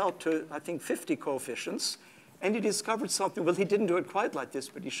multiplied this out to, I think, 50 coefficients. And he discovered something. Well, he didn't do it quite like this,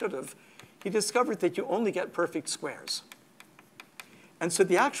 but he should have. He discovered that you only get perfect squares. And so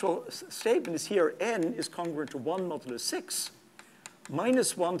the actual statement is here, n is congruent to 1 modulo 6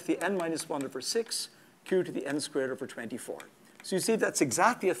 minus 1 to the n minus 1 over 6, q to the n squared over 24. So you see that's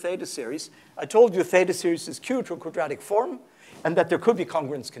exactly a theta series. I told you a theta series is q to a quadratic form, and that there could be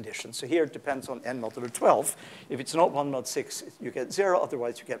congruence conditions. So here it depends on n modulo 12. If it's not 1 mod 6, you get 0.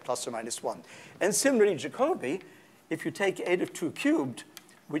 Otherwise, you get plus or minus 1. And similarly, Jacobi, if you take eta of 2 cubed,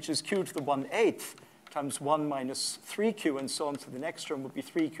 which is q to the 1/8 times 1 minus 3q and so on, so the next term would be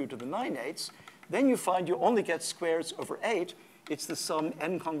 3q to the 9/8, then you find you only get squares over 8. It's the sum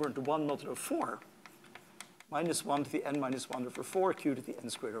n congruent to 1 modulo 4 minus 1 to the n minus 1 over 4, q to the n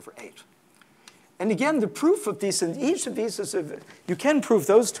squared over 8. And again, the proof of these, and each of these is, you can prove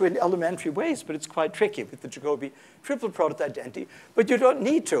those two in elementary ways, but it's quite tricky with the Jacobi triple product identity, but you don't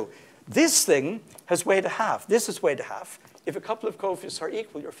need to. This thing has weight 1/2. This is weight 1/2. If a couple of coefficients are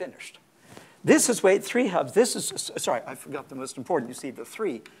equal, you're finished. This is weight 3/2. This is, sorry, I forgot the most important. You see the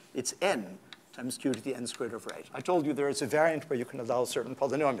 3, it's n times q to the n squared over 8. I told you there is a variant where you can allow certain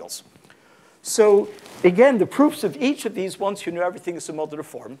polynomials. So again, the proofs of each of these, once you know everything is a modular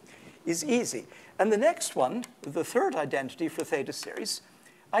form, is easy. And the next one, the third identity for theta series,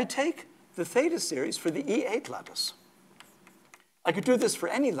 I take the theta series for the E8 lattice. I could do this for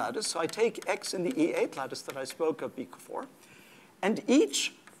any lattice, so I take x in the E8 lattice that I spoke of before, and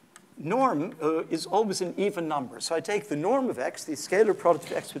each norm is always an even number. So I take the norm of x, the scalar product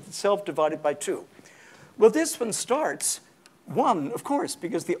of x with itself divided by 2. Well, this one starts 1, of course,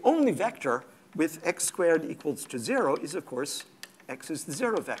 because the only vector with x squared equals to 0 is, of course, x is the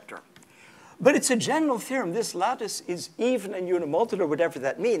 0 vector. But it's a general theorem. This lattice is even and unimodular, whatever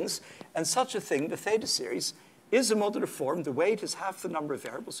that means. And such a thing, the theta series, is a modular form. The weight is half the number of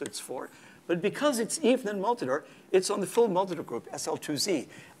variables, so it's 4. But because it's even and modular, it's on the full modular group, SL2Z.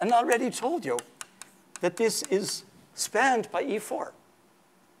 And I already told you that this is spanned by E4.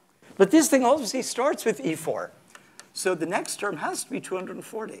 But this thing obviously starts with E4. So the next term has to be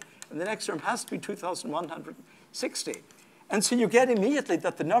 240. And the next term has to be 2,160. And so you get immediately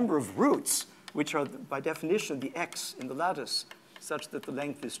that the number of roots, which are by definition the x in the lattice, such that the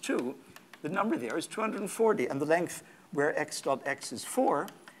length is 2, the number there is 240. And the length where x dot x is 4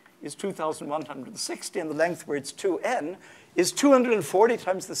 is 2,160. And the length where it's 2n is 240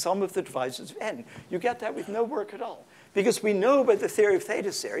 times the sum of the divisors of n. You get that with no work at all. Because we know by the theory of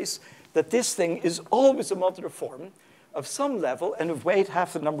theta series that this thing is always a modular form of some level and of weight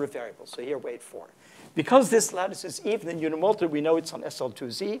half the number of variables. So here, weight 4. Because this lattice is even and unimodular, we know it's on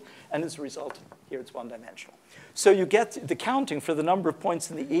SL2Z, and as a result, here it's one-dimensional. So you get the counting for the number of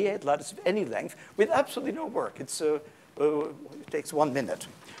points in the E8 lattice of any length with absolutely no work. It takes 1 minute.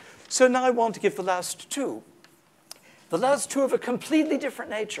 So now I want to give the last two. The last two of a completely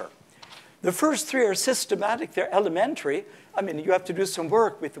different nature. The first three are systematic, they're elementary. I mean, you have to do some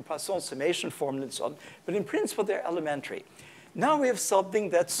work with the Poisson summation formula and so on, but in principle, they're elementary. Now we have something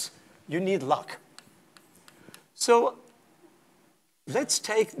that's, you need luck. So let's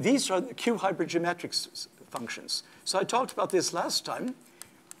take, these are the Q hypergeometric functions. So I talked about this last time.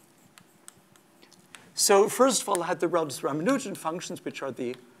 So first of all, I had the Rogers-Ramanujan functions, which are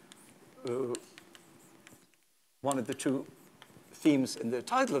the one of the two themes in the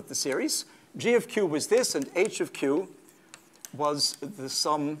title of the series. G of Q was this, and H of Q was the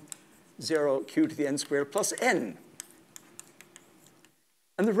sum 0 q to the n squared plus n.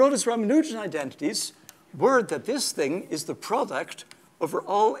 And the Rogers-Ramanujan identities were that this thing is the product over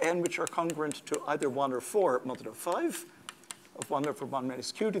all n which are congruent to either 1 or 4 modulo 5 of 1 over 1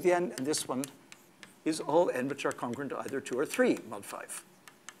 minus q to the n, and this one is all n which are congruent to either 2 or 3 mod 5.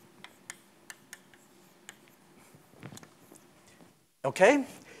 Okay?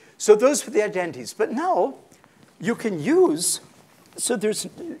 So those were the identities. But now, you can use, so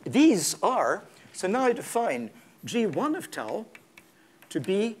these are, so now I define G1 of tau to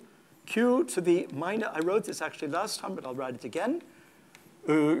be Q to the minus, I wrote this actually last time, but I'll write it again.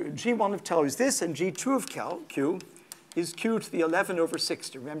 G1 of tau is this, and G2 of Q is Q to the 11 over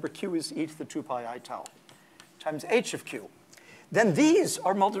 60. Remember, Q is e to the 2 pi I tau times H of Q. Then these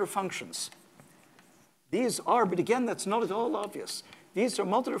are modular functions. These are, but again, that's not at all obvious. These are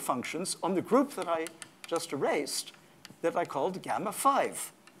modular functions on the group that I just erased that I called gamma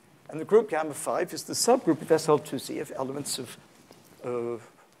 5. And the group gamma 5 is the subgroup of SL2C of elements of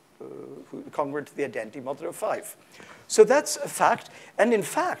congruent to the identity modulo 5. So that's a fact. And in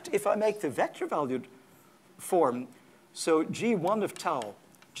fact, if I make the vector-valued form, so G1 of tau,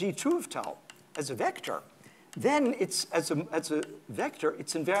 G2 of tau, as a vector, then it's, as a vector,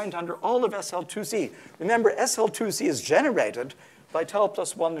 it's invariant under all of SL2Z. Remember, SL2Z is generated by tau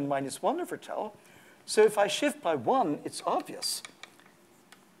plus 1 and minus 1 over tau. So if I shift by 1, it's obvious.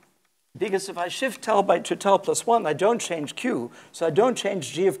 Because if I shift tau to tau plus 1, I don't change Q. So I don't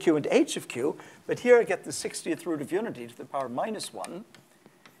change G of Q and H of Q. But here I get the 60th root of unity to the power minus 1.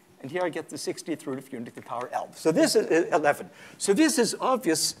 And here I get the 60th root of unity to the power L. So this is 11. So this is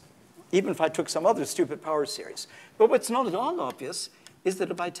obvious, even if I took some other stupid power series. But what's not at all obvious is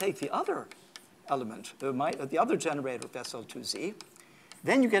that if I take the other element, the other generator of SL2Z,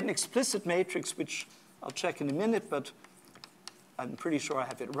 then you get an explicit matrix, which I'll check in a minute, but I'm pretty sure I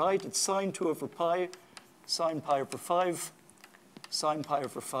have it right. It's sine 2 over pi, sine pi over 5, sine pi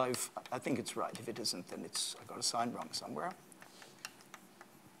over 5. I think it's right. If it isn't, then I got a sign wrong somewhere.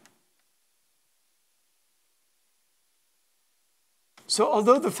 So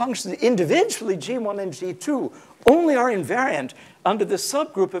although the functions individually, G1 and G2, only are invariant under the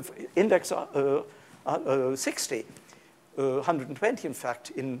subgroup of index 60, 120, in fact,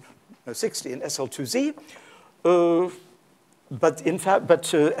 in 60 in SL2Z, but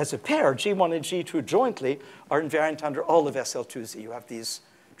as a pair, G1 and G2 jointly are invariant under all of SL2Z. You have these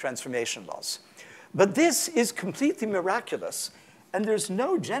transformation laws. But this is completely miraculous, and there's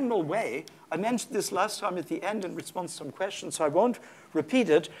no general way. I mentioned this last time at the end in response to some questions, so I won't repeat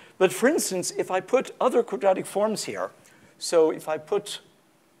it. But for instance, if I put other quadratic forms here, so if I put,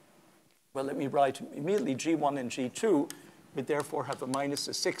 well, let me write immediately G1 and G2, would therefore have a minus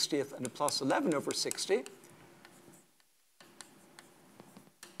a 60th and a plus 11 over 60.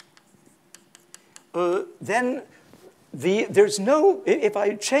 Then there's no, if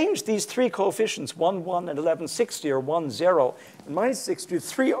I change these three coefficients, 1, 1, and 1160, or 1, 0, and minus 6 to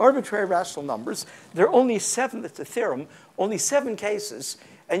three arbitrary rational numbers, there are only 7, that's a theorem, only 7 cases,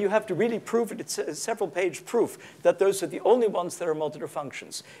 and you have to really prove it. It's a several-page proof that those are the only ones that are modular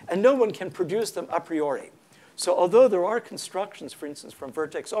functions. And no one can produce them a priori. So although there are constructions, for instance, from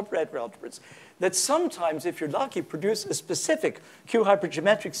vertex operator algebras, that sometimes, if you're lucky, produce a specific Q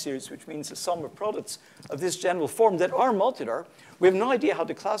hypergeometric series, which means a sum of products of this general form that are modular, we have no idea how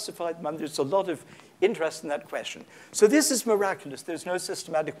to classify them, and there's a lot of interest in that question. So this is miraculous. There's no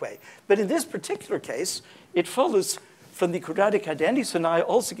systematic way. But in this particular case, it follows from the quadratic identity. So now I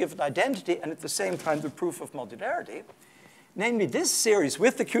also give an identity and at the same time the proof of modularity. Namely, this series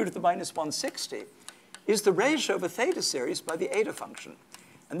with the Q to the minus 160 is the ratio of a theta series by the eta function.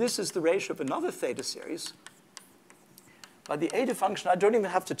 And this is the ratio of another theta series by the eta function. I don't even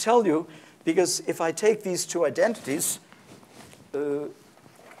have to tell you, because if I take these two identities and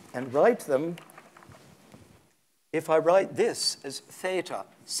write them, if I write this as theta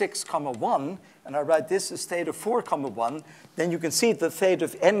 6, 1, and I write this as theta 4, 1, then you can see that theta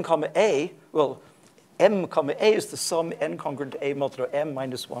of n, a, well, m, a is the sum n congruent to a modulo m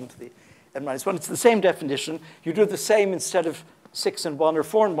minus 1 to the n minus 1. It's the same definition. You do the same instead of 6 and 1 or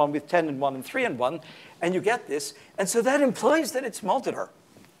 4 and 1 with 10 and 1 and 3 and 1, and you get this. And so that implies that it's modular.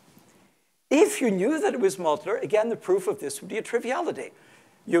 If you knew that it was modular, again, the proof of this would be a triviality.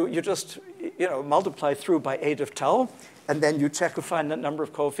 You just multiply through by 8 of tau, and then you check a finite number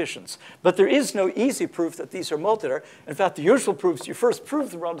of coefficients. But there is no easy proof that these are modular. In fact, the usual proofs, you first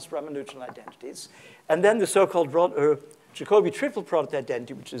prove the Rogers-Ramanujan identities, and then the so-called Jacobi triple product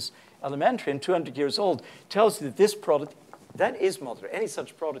identity, which is elementary and 200 years old, tells you that this product, that is modular. Any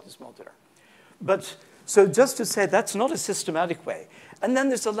such product is modular. But so just to say, that's not a systematic way. And then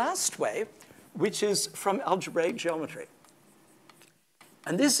there's a last way, which is from algebraic geometry.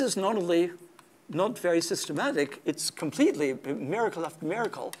 And this is not only not very systematic, it's completely miracle after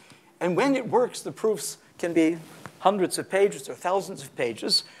miracle. And when it works, the proofs can be hundreds of pages or thousands of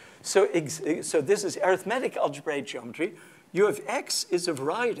pages. So this is arithmetic algebraic geometry. U of x is a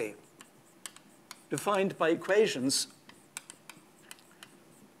variety defined by equations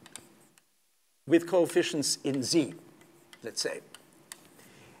with coefficients in Z, let's say.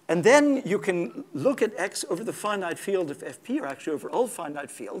 And then you can look at X over the finite field of FP, or actually over all finite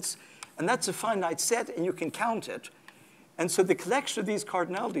fields, and that's a finite set, and you can count it. And so the collection of these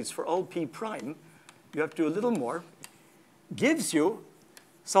cardinalities for all P prime, you have to do a little more, gives you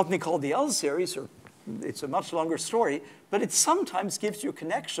something called the L series, or it's a much longer story, but it sometimes gives you a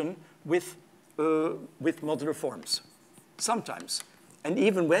connection with modular forms, sometimes. And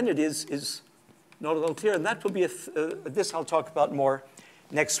even when it is not at all clear, and that will be, this I'll talk about more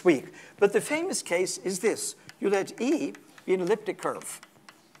next week. But the famous case is this. You let E be an elliptic curve.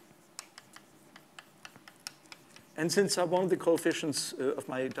 And since I want the coefficients of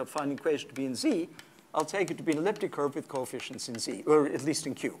my defining equation to be in Z, I'll take it to be an elliptic curve with coefficients in Z, or at least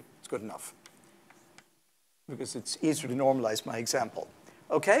in Q. It's good enough, because it's easier to normalize my example.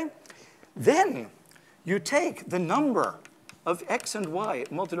 OK? Then you take the number of X and Y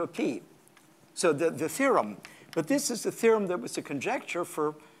modulo P, so the theorem. But this is the theorem that was a conjecture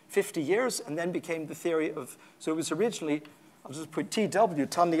for 50 years and then became the theory of, so it was originally, I'll just put TW,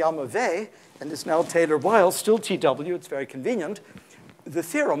 Taniyama V, and it's now Taylor-Weil, still TW, it's very convenient. The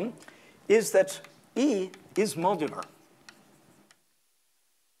theorem is that E is modular.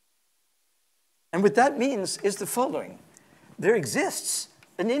 And what that means is the following. There exists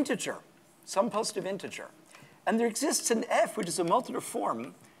an integer, some positive integer, and there exists an F, which is a modular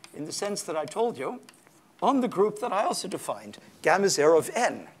form in the sense that I told you, on the group that I also defined, gamma 0 of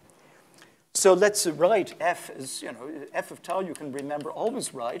n. So let's write F as, F of tau you can remember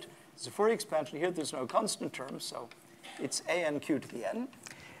always write. It's a Fourier expansion here. There's no constant term, so it's ANQ to the n.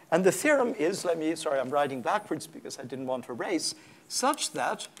 And the theorem is, sorry, I'm writing backwards because I didn't want to erase, such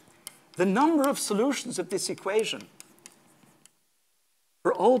that the number of solutions of this equation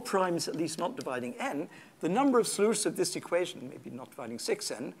for all primes, at least not dividing n, the number of solutions of this equation, maybe not dividing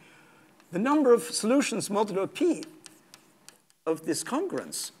 6n, the number of solutions modulo P of this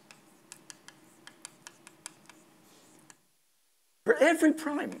congruence for every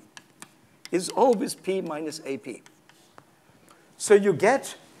prime is always P minus AP. So you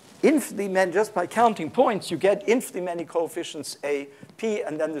get infinitely many, just by counting points, you get infinitely many coefficients A, P,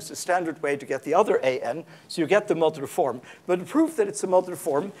 and then there's a standard way to get the other AN, so you get the modular form. But to prove that it's a modular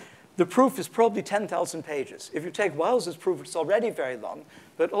form, the proof is probably 10,000 pages. If you take Wiles's proof, it's already very long,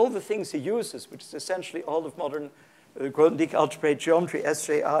 but all the things he uses, which is essentially all of modern Grothendieck algebraic geometry,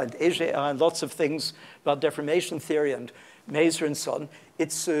 SJA and AJA, and lots of things about deformation theory and Maser and so on,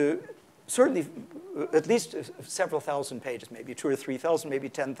 it's certainly at least several thousand pages, maybe 2,000 or 3,000, maybe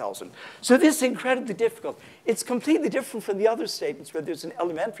 10,000. So this is incredibly difficult. It's completely different from the other statements where there's an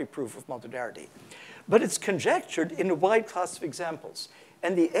elementary proof of modularity. But it's conjectured in a wide class of examples.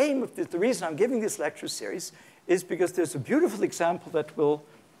 And the aim of the reason I'm giving this lecture series is because there's a beautiful example that will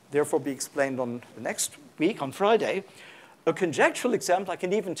therefore be explained on the next week, on Friday. A conjectural example, I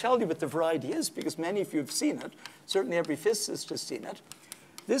can even tell you what the variety is because many of you have seen it. Certainly every physicist has seen it.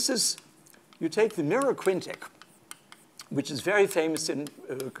 This is, you take the mirror quintic, which is very famous in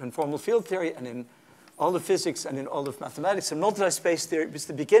conformal field theory and in all of physics and in all of mathematics. And multi-space theory was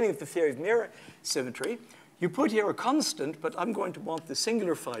the beginning of the theory of mirror symmetry. You put here a constant, but I'm going to want the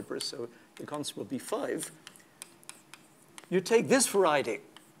singular fibers, so the constant will be 5. You take this variety.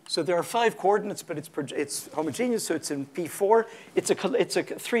 So there are 5 coordinates, but it's homogeneous, so it's in P4. It's a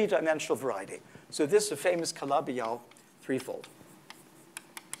 3-dimensional variety. So this is a famous Calabi-Yau threefold.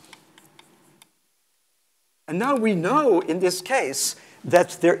 And now we know in this case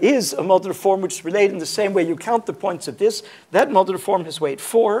that there is a modular form which is related in the same way you count the points of this. That modular form has weight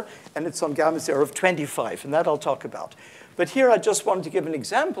 4, and it's on gamma 0 of 25, and that I'll talk about. But here I just wanted to give an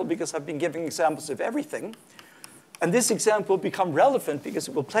example because I've been giving examples of everything. And this example will become relevant because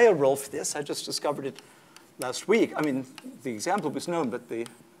it will play a role for this. I just discovered it last week. I mean, the example was known, but the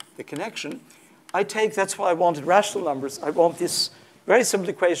connection. That's why I wanted rational numbers. I want this very simple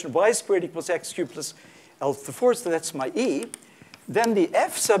equation, y squared equals x cubed plus L to the 4th, so that's my E. Then the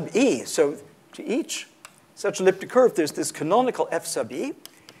f sub E, so to each such elliptic curve, there's this canonical f sub E.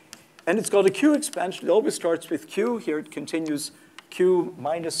 And it's got a Q expansion. It always starts with Q. Here it continues Q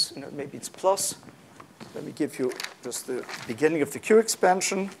minus, maybe it's plus. Let me give you just the beginning of the Q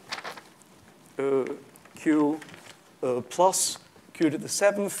expansion. Q plus Q to the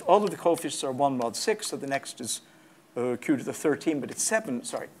 7th. All of the coefficients are 1 mod 6, so the next is Q to the 13th, but it's 7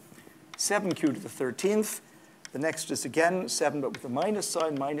 Q to the 13th. The next is again 7, but with a minus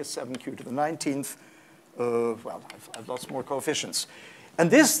sign, minus 7Q to the 19th. Well, I've lots more coefficients.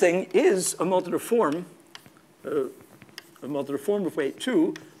 And this thing is a modular form of weight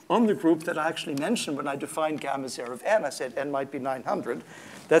 2 on the group that I actually mentioned when I defined gamma 0 of n. I said n might be 900.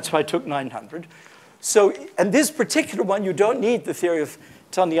 That's why I took 900. So, and this particular one, you don't need the theory of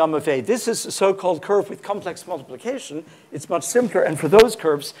Tanyama of A. This is a so-called curve with complex multiplication. It's much simpler, and for those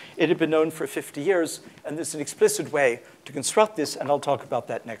curves, it had been known for 50 years, and there's an explicit way to construct this, and I'll talk about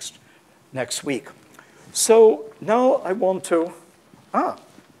that next week. So now I want to,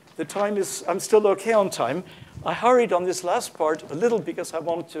 the time is, I'm still okay on time. I hurried on this last part a little because I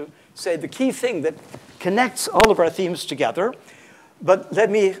wanted to say the key thing that connects all of our themes together. But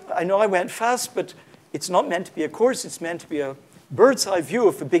I know I went fast, but it's not meant to be a course. It's meant to be a bird's eye view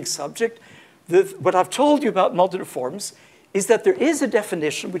of the big subject. What I've told you about modular forms is that there is a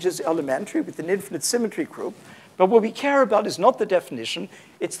definition which is elementary with an infinite symmetry group. But what we care about is not the definition.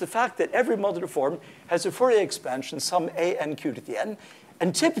 It's the fact that every modular form has a Fourier expansion, some a n q to the n.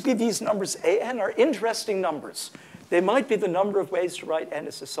 And typically, these numbers a n are interesting numbers. They might be the number of ways to write n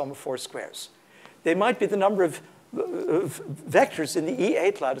as a sum of 4 squares. They might be the number of vectors in the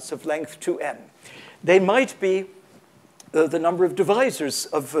E8 lattice of length 2n. They might be the number of divisors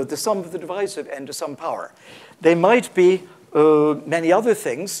of the sum of the divisor of n to some power. They might be many other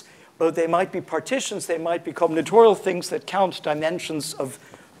things. They might be partitions. They might be combinatorial things that count dimensions of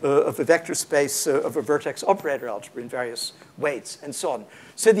a vector space of a vertex operator algebra in various weights, and so on.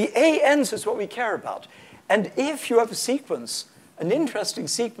 So the ANs is what we care about. And if you have a sequence, an interesting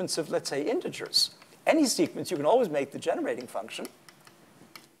sequence of, let's say, integers, any sequence, you can always make the generating function.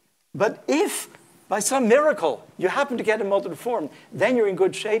 But if, by some miracle, you happen to get a modular form, then you're in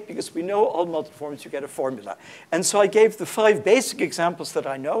good shape because we know all modular forms, you get a formula. And so I gave the 5 basic examples that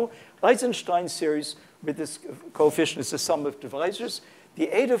I know. Eisenstein series with this coefficient is the sum of divisors. The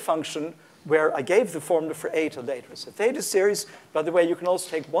eta function, where I gave the formula for eta later. It's a theta series. By the way, you can also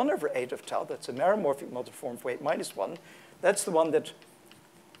take 1 over 8 of tau. That's a meromorphic modular form for 8 minus 1. That's the one that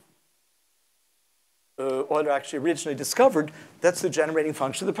Euler actually originally discovered. That's the generating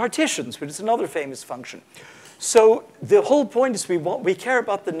function of the partitions, which is another famous function. So the whole point is we care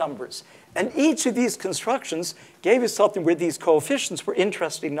about the numbers. And each of these constructions gave us something where these coefficients were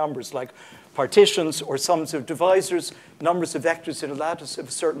interesting numbers, like partitions or sums of divisors, numbers of vectors in a lattice of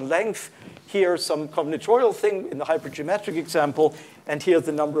a certain length. Here, some combinatorial thing in the hypergeometric example, and here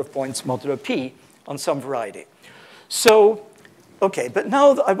the number of points modulo p on some variety. So, okay, but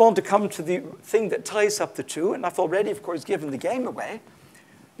now I want to come to the thing that ties up the two, and I've already, of course, given the game away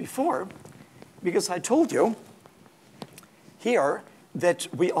before, because I told you here that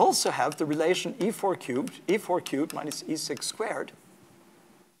we also have the relation e4 cubed minus e6 squared.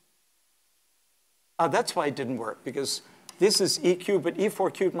 That's why it didn't work, because this is e cubed, but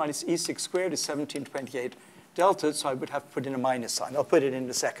e4 cubed minus e6 squared is 1728 delta, so I would have to put in a minus sign. I'll put it in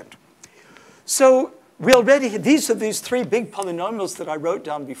a second. So we already, these are these 3 big polynomials that I wrote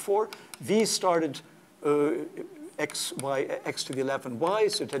down before. V started x to the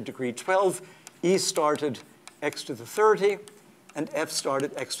 11y, so it had degree 12. E started x to the 30. And f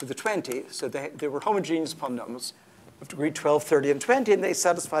started x to the 20. So they were homogeneous polynomials of degree 12, 30, and 20, and they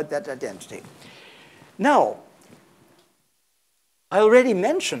satisfied that identity. Now, I already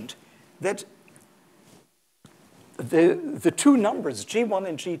mentioned that the 2 numbers, g1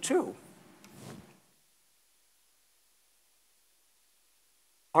 and g2,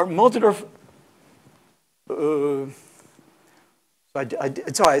 are modular.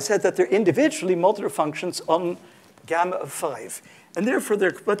 Sorry, I said that they're individually modular functions on gamma of 5. And therefore,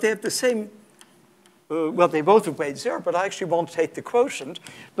 but they have the same, well, they both have weight 0, but I actually won't take the quotient.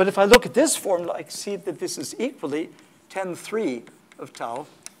 But if I look at this formula, I see that this is equally 10(3) of tau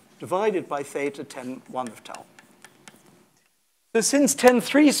divided by theta 10(1) of tau. So since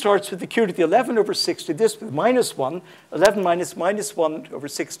 10(3) starts with the q to the 11 over 60, this with minus 1, 11 minus minus 1 over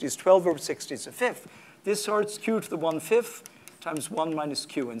 60 is 12 over 60 is a fifth. This starts q to the 1/5 times 1 minus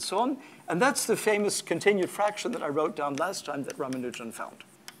q, and so on. And that's the famous continued fraction that I wrote down last time that Ramanujan found.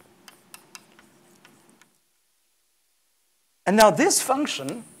 And now this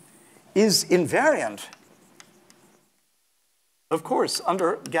function is invariant, of course,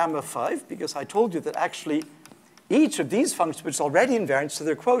 under gamma 5, because I told you that actually each of these functions is already invariant to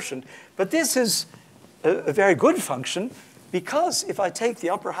their quotient. But this is a very good function, because if I take the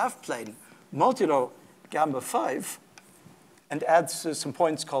upper half plane modulo gamma 5, and add some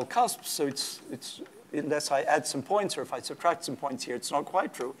points called cusps, so it's unless I add some points or if I subtract some points here, it's not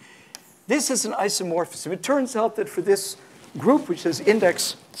quite true. This is an isomorphism. It turns out that for this group, which is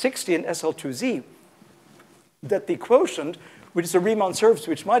index 60 in SL2Z, that the quotient, which is a Riemann surface,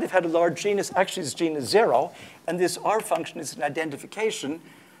 which might have had a large genus, actually is genus 0, and this R function is an identification.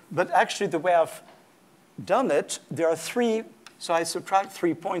 But actually, the way I've done it, there are 3 So I subtract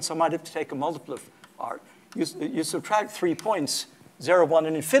 3 points. I might have to take a multiple of R. You subtract 3 points, 0, 1,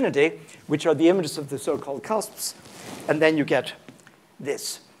 and infinity, which are the images of the so-called cusps, and then you get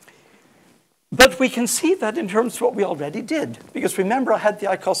this. But we can see that in terms of what we already did, because remember I had the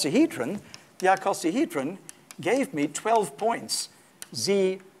icosahedron. The icosahedron gave me 12 points,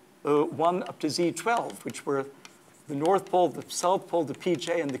 Z1 up to Z12, which were the North Pole, the South Pole, the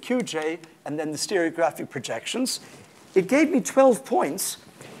PJ, and the QJ, and then the stereographic projections. It gave me 12 points,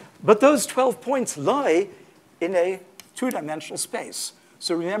 but those 12 points lie in a two-dimensional space.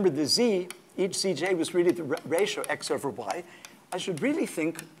 So remember the Z, each Zj was really the ratio x over y. I should really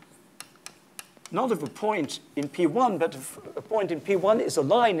think not of a point in P1, but a point in P1 is a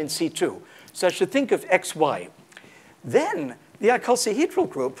line in C2. So I should think of xy. Then the icosahedral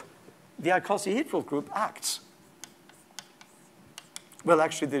group acts. Well,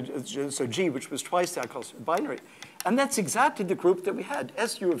 actually, so G, which was twice the icosahedral binary. And that's exactly the group that we had,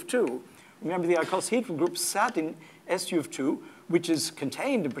 SU of 2. Remember, the icosahedral group sat in SU of 2, which is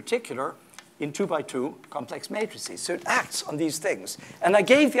contained in particular in 2 by 2 complex matrices. So it acts on these things. And I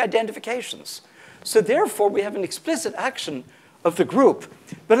gave the identifications. So therefore, we have an explicit action of the group.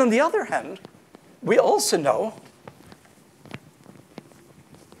 But on the other hand, we also know,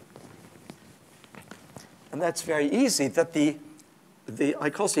 and that's very easy, that the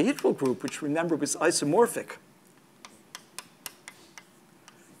icosahedral group, which remember was isomorphic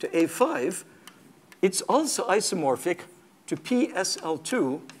to A5, it's also isomorphic to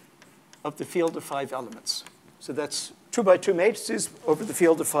PSL2 of the field of 5 elements. So that's 2 by 2 matrices over the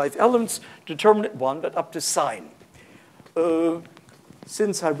field of 5 elements, determinant 1, but up to sign.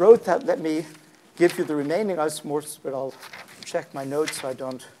 Since I wrote that, let me give you the remaining isomorphs, but I'll check my notes so I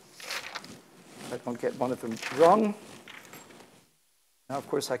don't get one of them wrong. Now, of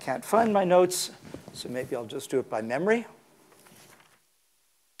course, I can't find my notes, so maybe I'll just do it by memory.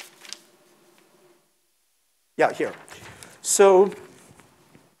 Yeah, here. So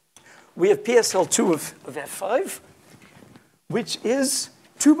we have PSL2 of F5, which is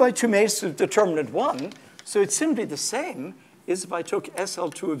 2 by 2 matrices of determinant 1. So it's simply the same as if I took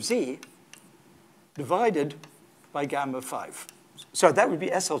SL2 of Z divided by gamma 5. So that would be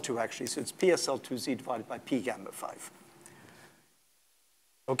SL2, actually. So it's PSL2Z divided by P gamma 5.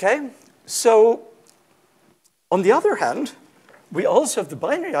 OK? So on the other hand, we also have the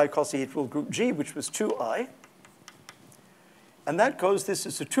binary icosahedral group G, which was 2I. And that goes, this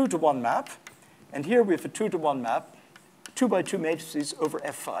is a 2-to-1 map. And here we have a 2-to-1 map, 2 by 2 matrices over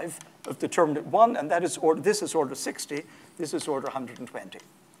F5 of determinant 1. And that is this is order 60. This is order 120.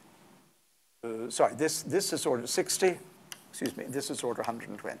 Sorry, this is order 60. Excuse me, this is order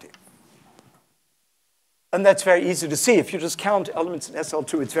 120. And that's very easy to see. If you just count elements in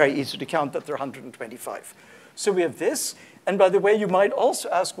SL2, it's very easy to count that they're 125. So we have this. And by the way, you might also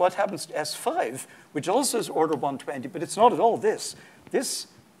ask what happens to S5, which also is order 120, but it's not at all this. This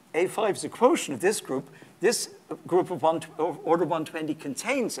A5 is a quotient of this group. This group of order 120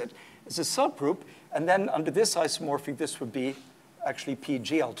 contains it as a subgroup. And then under this isomorphic, this would be actually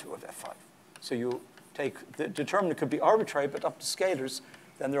PGL2 of F5. So you take the determinant could be arbitrary, but up to scalars,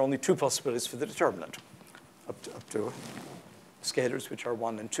 then there are only 2 possibilities for the determinant, up to scalars, which are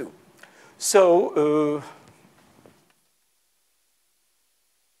 1 and 2. So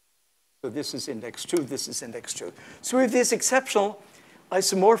so this is index 2, this is index 2. So we have these exceptional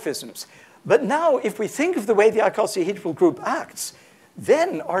isomorphisms. But now, if we think of the way the icosahedral group acts,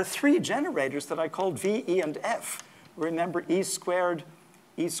 then our 3 generators that I called V, E, and F, remember E squared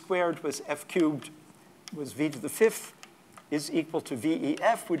was F cubed, was V to the 5th, is equal to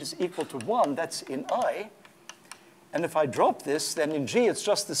VEF, which is equal to 1. That's in I. And if I drop this, then in G, it's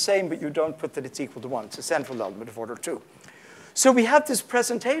just the same, but you don't put that it's equal to 1. It's a central element of order 2. So we have this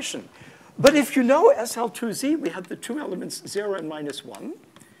presentation. But if you know SL2Z, we have the 2 elements 0 and -1,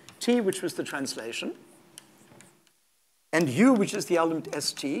 T, which was the translation, and U, which is the element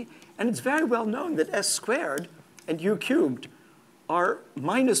ST. And it's very well known that S squared and U cubed are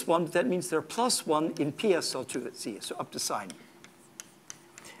 -1, but that means they're +1 in PSL2 at Z, so up to sign.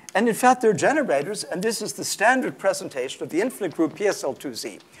 And in fact, they're generators, and this is the standard presentation of the infinite group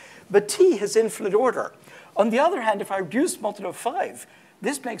PSL2Z. But T has infinite order. On the other hand, if I reduce modulo 5,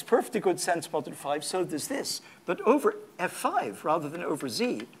 this makes perfectly good sense modulo 5, so does this. But over F5, rather than over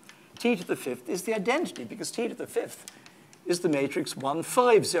Z, T to the 5th is the identity, because T to the 5th is the matrix 1,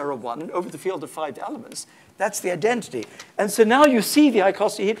 5, 0, 1. And over the field of 5 elements, that's the identity. And so now you see the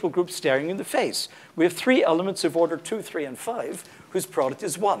icosahedral group staring in the face. We have 3 elements of order 2, 3, and 5, whose product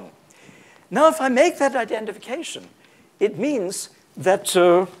is 1. Now, if I make that identification, it means that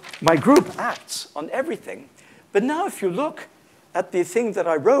my group acts on everything. But now if you look at the thing that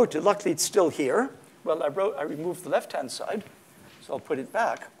I wrote. Luckily, it's still here. Well, I removed the left-hand side, so I'll put it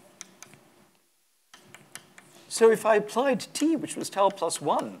back. So if I applied t, which was tau plus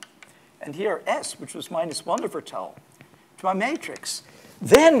 1, and here s, which was minus 1 over tau, to my matrix,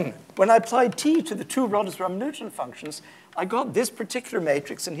 then when I applied t to the two Rogers-Ramanujan functions, I got this particular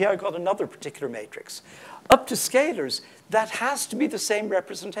matrix, and here I got another particular matrix. Up to scalars, that has to be the same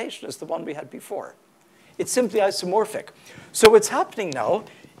representation as the one we had before. It's simply isomorphic. So what's happening now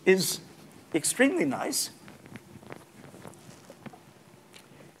is extremely nice.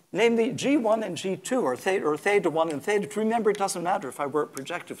 Namely, G1 and G2, or theta 1 and theta 2. Remember, it doesn't matter if I work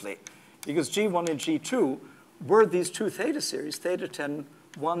projectively, because G1 and G2 were these two theta series, theta 10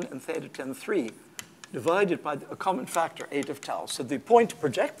 1 and theta 10 3, divided by a common factor, 8 of tau. So the point to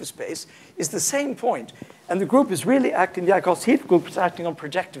projective space is the same point. And the group is really acting, the Icosahedron group is acting on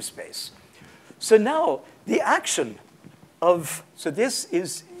projective space. So now, the action of, so this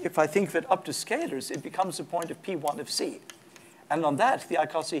is, if I think of it up to scalars, it becomes a point of P1 of C. And on that, the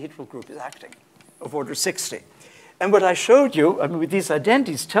icosahedral group is acting of order 60. And what I showed you, I mean, with these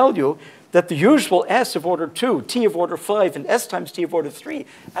identities tell you that the usual S of order 2, T of order 5, and S times T of order 3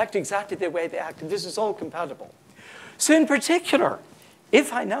 act exactly the way they act, and this is all compatible. So in particular,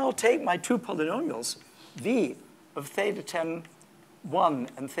 if I now take my two polynomials, V of theta 10 1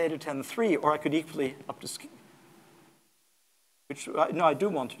 and theta 10 3, or I could equally up to, which, no, I do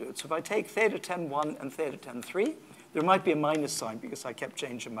want to do it. So if I take theta 10 1 and theta 10 3, there might be a minus sign because I kept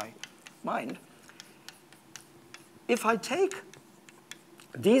changing my mind. If I take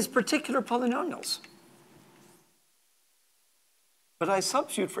these particular polynomials, but I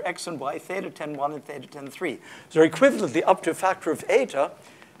substitute for x and y, theta 10 1 and theta 10 3. So equivalently up to a factor of eta,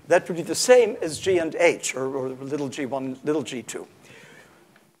 that would be the same as g and h, or little g1, little g2.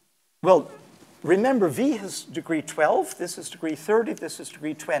 Well, remember, v has degree 12, this is degree 30, this is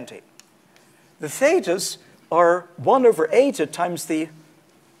degree 20. The thetas are 1 over eta times the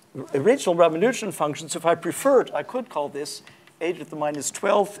original Ramanujan function. So if I preferred, I could call this a to the minus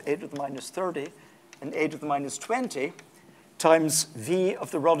 12, a to the minus 30, and a to the minus 20 times v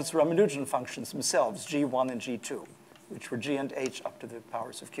of the Rogers-Ramanujan functions themselves, g1 and g2, which were g and h up to the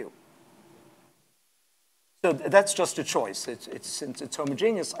powers of q. So that's just a choice. Since it's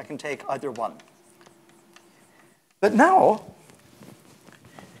homogeneous, I can take either one. But now,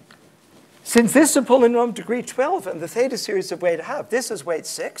 since this is a polynomial degree 12 and the theta series of weight half, this is weight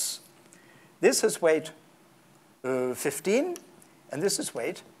 6, this is weight 15, and this is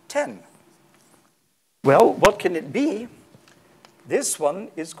weight 10. Well, what can it be? This one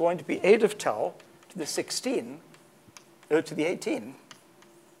is going to be 8 of tau to the 16, to the 18,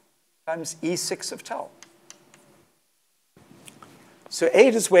 times E6 of tau. So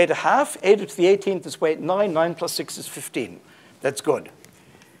 8 is weight a half, 8 to the 18th is weight 9, 9 plus 6 is 15. That's good.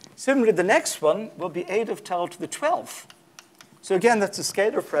 Similarly, the next one will be 8 of tau to the 12th. So again, that's a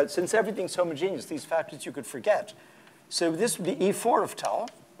scalar for it. Since everything's homogeneous, these factors you could forget. So this would be E4 of tau.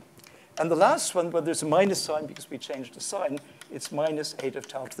 And the last one, where there's a minus sign because we changed the sign, it's minus 8 of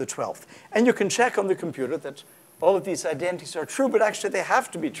tau to the 12th. And you can check on the computer that all of these identities are true, but actually they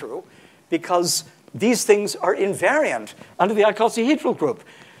have to be true because these things are invariant under the icosahedral group.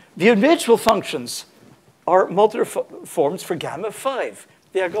 The individual functions are modular forms for gamma 5.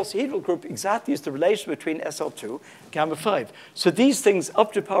 The icosahedral group exactly is the relation between SL2 and gamma 5. So these things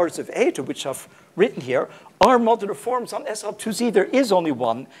up to powers of eta, which I've written here, are modular forms on SL2Z. There is only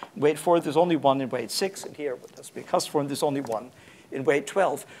one in weight 4. There's only one in weight 6. And here, what has to be a cusp form, there's only one in weight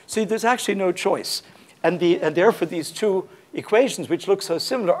 12. So there's actually no choice. And therefore, these two equations, which look so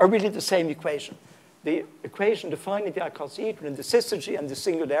similar, are really the same equation. The equation defining the icosahedron and the syzygy and the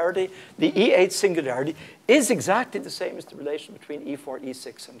singularity, the E8 singularity, is exactly the same as the relation between E4,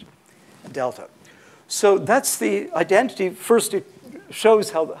 E6, and delta. So that's the identity. First, it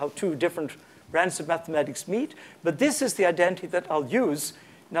shows how two different branches of mathematics meet. But this is the identity that I'll use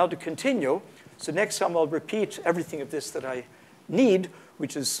now to continue. So next time, I'll repeat everything of this that I need,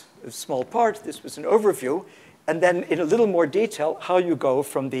 which is a small part. This was an overview. And then in a little more detail, how you go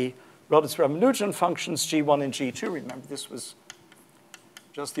from the Rogers-Ramanujan functions, G1 and G2. Remember, this was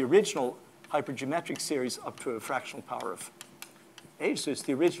just the original hypergeometric series up to a fractional power of h. So it's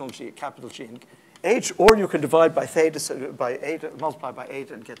the original G, capital G and h. Or you can divide by theta, by 8, multiply by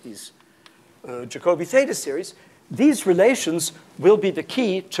 8, and get these Jacobi theta series. These relations will be the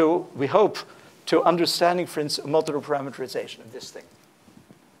key to, we hope, to understanding, for instance, modular parameterization of this thing.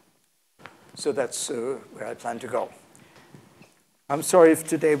 So that's where I plan to go. I'm sorry if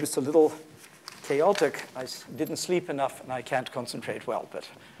today was a little chaotic. I didn't sleep enough, and I can't concentrate well, but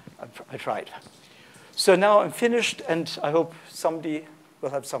I tried. So now I'm finished, and I hope somebody will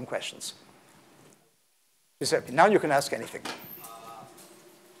have some questions. Giuseppe, now you can ask anything.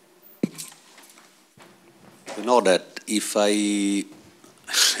 You know that if I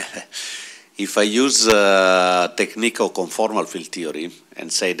if I use technique of conformal field theory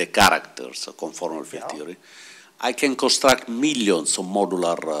and say the characters of conformal field theory, I can construct millions of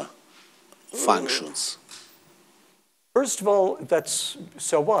modular functions. First of all, that's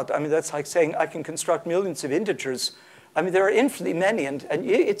so what? I mean, that's like saying I can construct millions of integers. I mean, there are infinitely many, and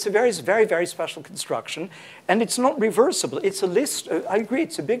it's a very, very, very special construction, and it's not reversible. It's a list. I agree,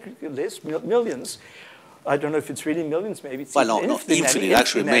 it's a big list, millions. I don't know if it's really millions, maybe it's infinite,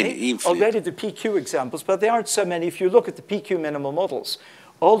 actually many. Already the PQ examples, but there aren't so many. If you look at the PQ minimal models,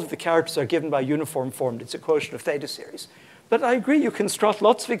 all of the characters are given by uniform formed. It's a quotient of theta series. But I agree, you construct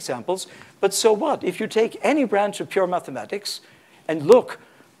lots of examples, but so what? If you take any branch of pure mathematics and look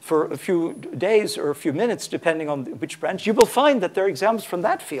for a few days or a few minutes, depending on which branch, you will find that there are examples from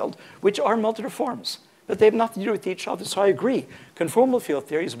that field which are modular forms, but they have nothing to do with each other. So I agree, conformal field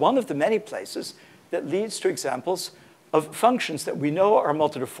theory is one of the many places that leads to examples of functions that we know are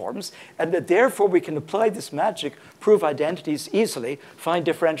modular forms, and that therefore we can apply this magic, prove identities easily, find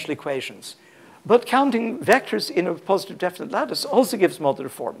differential equations. But counting vectors in a positive definite lattice also gives modular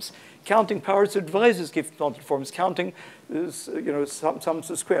forms. Counting powers of divisors gives modular forms. Counting sums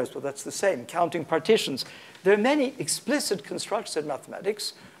of squares, well, that's the same. Counting partitions. There are many explicit constructions in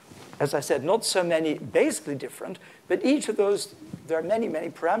mathematics. As I said, not so many basically different, but each of those, there are many, many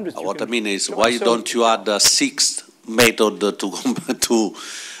parameters. What I mean is, why don't you add a sixth method to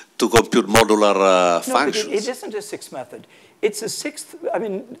compute modular functions? It isn't a sixth method. It's a sixth, I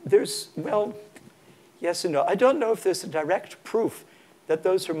mean, there's, well, yes and no. I don't know if there's a direct proof that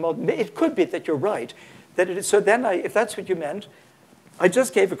those are modular. It could be that you're right. That it is, so then, if that's what you meant, I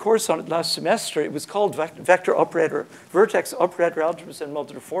just gave a course on it last semester. It was called Vector Operator, Vertex Operator Algebras and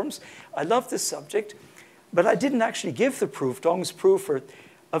Modular Forms. I love this subject, but I didn't actually give the proof, Dong's proof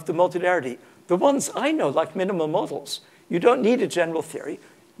of the modularity. The ones I know, like minimal models, you don't need a general theory.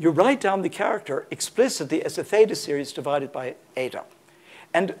 You write down the character explicitly as a theta series divided by eta.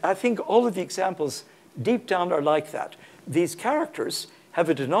 And I think all of the examples deep down are like that. These characters have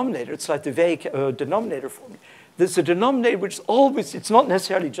a denominator. It's like the vague denominator form. There's a denominator which is always, it's not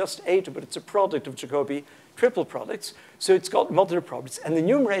necessarily just eta, but it's a product of Jacobi triple products. So it's got modular products. And the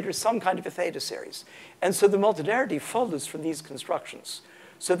numerator is some kind of a theta series. And so the modularity follows from these constructions.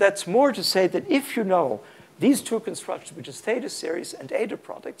 So that's more to say that if you know these two constructions, which is theta series and eta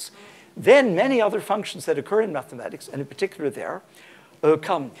products, then many other functions that occur in mathematics, and in particular there,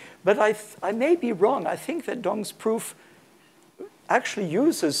 come. But I may be wrong. I think that Dong's proof actually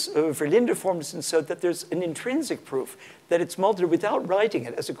uses Verlinde forms, and so that there's an intrinsic proof that it's modular without writing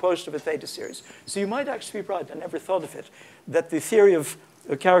it as a quotient of a theta series. So you might actually be right. I never thought of it, that the theory of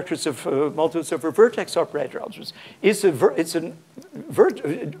characters of modulus over vertex operator algebras is an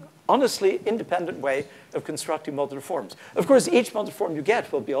honestly independent way of constructing modular forms. Of course, each modular form you get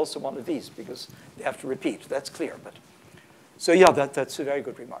will be also one of these because they have to repeat. That's clear. But so yeah, that's a very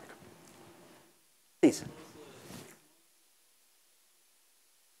good remark. Please.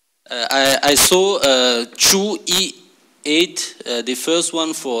 I saw 2E8, the first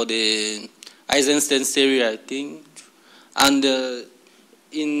one for the Eisenstein's theory, I think. And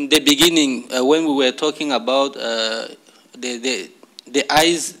in the beginning, when we were talking about this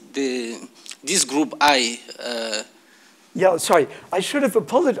group I. Yeah, sorry. I should have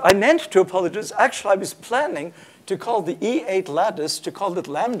apologized. I meant to apologize. Actually, I was planning to call the E8 lattice, to call it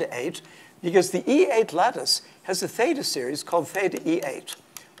lambda 8, because the E8 lattice has a theta series called theta E8.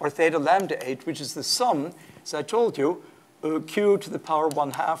 Or theta lambda 8, which is the sum, as I told you, q to the power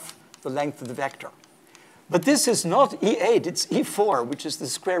 1/2 the length of the vector. But this is not E8, it's E4, which is the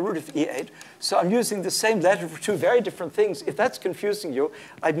square root of E8. So I'm using the same letter for two very different things. If that's confusing you,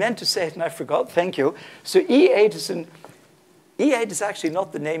 I meant to say it and I forgot, thank you. So E8 is actually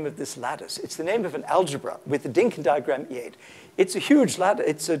not the name of this lattice. It's the name of an algebra with the Dinkin diagram E8. It's a huge lattice,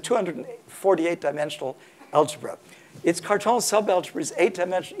 it's a 248-dimensional algebra. Its Cartan subalgebra is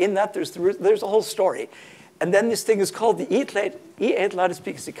 8-dimensional. In that, there's a whole story. And then this thing is called the E8 lattice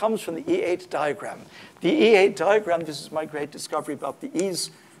because it comes from the E8 diagram. The E8 diagram, this is my great discovery about the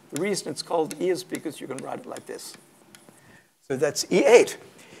E's. The reason it's called E is because you can write it like this. So that's E8.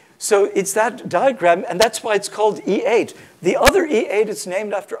 So it's that diagram, and that's why it's called E8. The other E8 is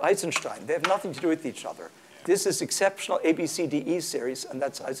named after Eisenstein. They have nothing to do with each other. This is exceptional ABCDE series, and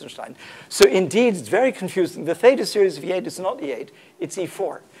that's Eisenstein. So indeed, it's very confusing. The theta series of E8 is not E8, it's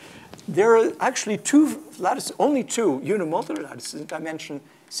E4. There are actually two lattices, only two unimodular lattices in dimension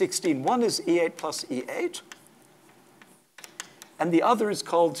 16. One is E8 plus E8, and the other is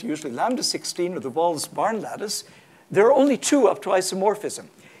called usually lambda 16, or the Wallace-Barn lattice. There are only two up to isomorphism.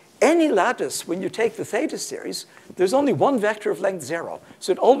 Any lattice, when you take the theta series, there's only one vector of length 0.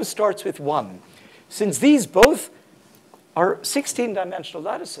 So it always starts with 1. Since these both are 16-dimensional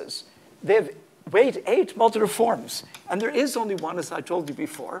lattices, they have weight 8 modular forms. And there is only one, as I told you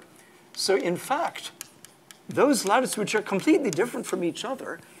before. So in fact, those lattices, which are completely different from each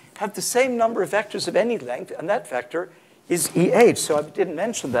other, have the same number of vectors of any length, and that vector is E8. So I didn't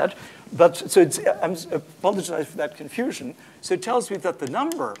mention that. But so I apologize for that confusion. So it tells me that the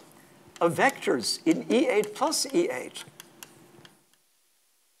number of vectors in E8 plus E8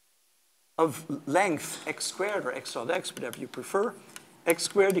 of length x squared or x dot x, whatever you prefer, x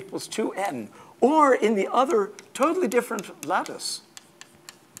squared equals 2n. Or in the other totally different lattice,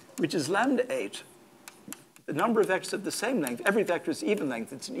 which is lambda 8, the number of vectors of the same length, every vector is even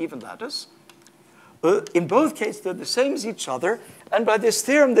length, it's an even lattice. In both cases, they're the same as each other. And by this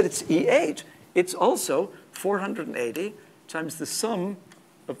theorem that it's E8, it's also 480 times the sum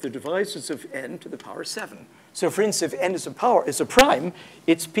of the divisors of n to the power 7. So for instance, if n is a prime,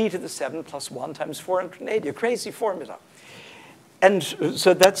 it's p to the 7 plus 1 times 480, a crazy formula. And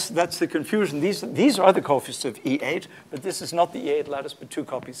so that's the confusion. These are the coefficients of E8, but this is not the E8 lattice, but two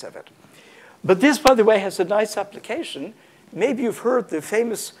copies of it. But this, by the way, has a nice application. Maybe you've heard the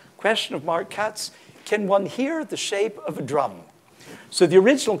famous question of Mark Katz, can one hear the shape of a drum? So the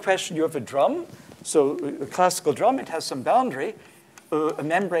original question, you have a drum, so a classical drum, it has some boundary, a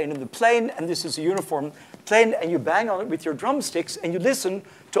membrane in the plane, and this is a uniform plane, and you bang on it with your drumsticks, and you listen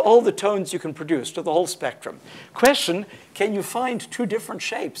to all the tones you can produce, to the whole spectrum. Question, can you find two different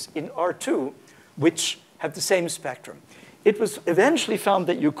shapes in R2 which have the same spectrum? It was eventually found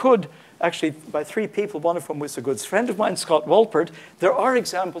that you could, actually by three people, one of whom was a good friend of mine, Scott Wolpert. There are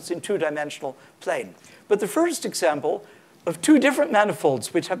examples in two-dimensional plane. But the first example of two different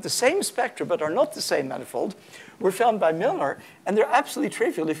manifolds which have the same spectrum but are not the same manifold were found by Milner, and they're absolutely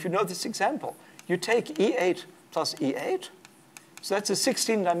trivial if you know this example. You take E8 plus E8, so that's a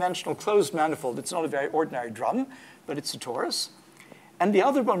 16-dimensional closed manifold. It's not a very ordinary drum, but it's a torus. And the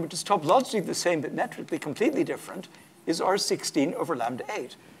other one, which is topologically the same but metrically completely different, is R16 over lambda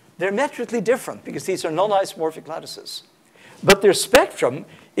 8. They're metrically different because these are non-isomorphic lattices. But their spectrum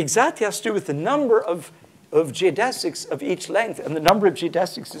exactly has to do with the number of geodesics of each length, and the number of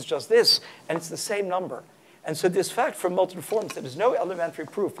geodesics is just this, and it's the same number. And so this fact from multiple forms, there is no elementary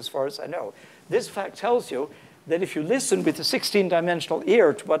proof as far as I know. This fact tells you that if you listen with a 16-dimensional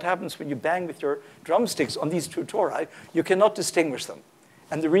ear to what happens when you bang with your drumsticks on these two tori, you cannot distinguish them.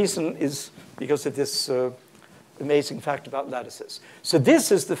 And the reason is because of this amazing fact about lattices. So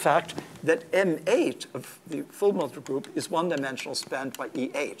this is the fact that M8 of the full multiple group is one-dimensional spanned by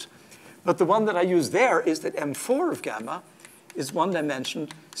E8. But the one that I use there is that M4 of gamma is one dimension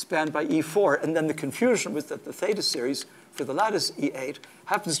spanned by E4. And then the confusion was that the theta series for the lattice E8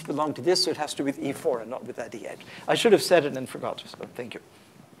 happens to belong to this, so it has to do with E4 and not with that E8. I should have said it and forgot, so thank you.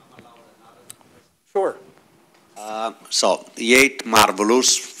 Sure. So E8,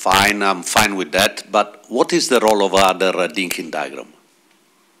 marvelous, fine, I'm fine with that. But what is the role of other Dynkin diagram?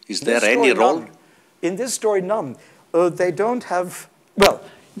 Is there any role? In this story, none. They don't have, well,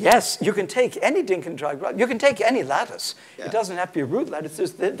 yes, you can take any Dynkin diagram. You can take any lattice. Yeah. It doesn't have to be a root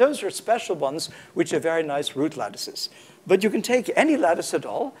lattice. Those are special ones which are very nice root lattices. But you can take any lattice at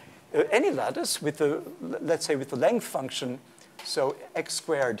all, any lattice with the, let's say, with the length function. So x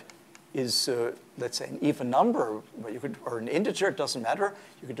squared is, let's say, an even number, or an integer, it doesn't matter.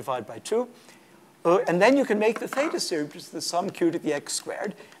 You could divide by 2. And then you can make the theta series, which is the sum q to the x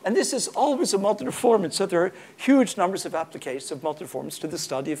squared. And this is always a modular form. And so there are huge numbers of applications of modular forms to the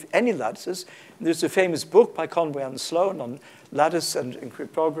study of any lattices. And there's a famous book by Conway and Sloan on lattice and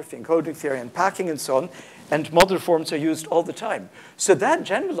cryptography and coding theory and packing and so on. And modular forms are used all the time. So that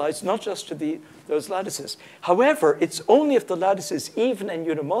generalized not just to those lattices. However, it's only if the lattice is even and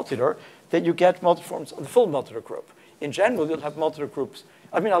unimodular that you get modular forms on the full modular group. In general, you'll have modular groups.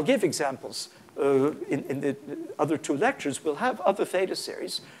 I mean, I'll give examples. In the other two lectures, we'll have other theta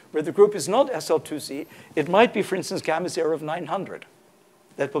series where the group is not SL2Z. It might be, for instance, gamma 0 of 900.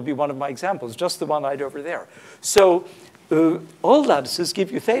 That will be one of my examples, just the one-eyed over there. So all lattices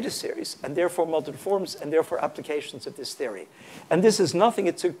give you theta series, and therefore modular forms, and therefore applications of this theory. And this is nothing,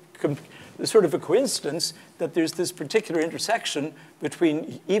 it's sort of a coincidence that there's this particular intersection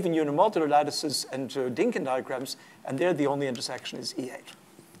between even unimodular lattices and Dynkin diagrams, and there the only intersection is E8.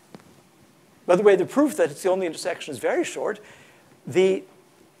 By the way, the proof that it's the only intersection is very short. The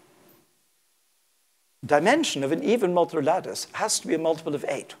dimension of an even modular lattice has to be a multiple of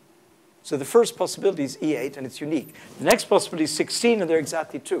 8. So the first possibility is E8, and it's unique. The next possibility is 16, and they're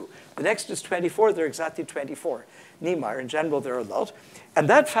exactly 2. The next is 24, they're exactly 24. Niemeyer, in general, there are a lot. And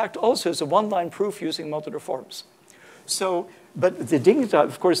that fact also is a one-line proof using modular forms. So, but the Dynkin,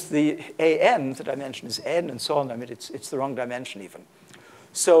 of course, the AN, the dimension is n, and so on. I mean, it's the wrong dimension even.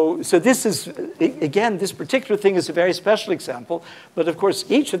 So this is, again, this particular thing is a very special example. But of course,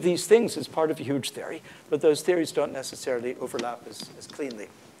 each of these things is part of a huge theory. But those theories don't necessarily overlap as cleanly.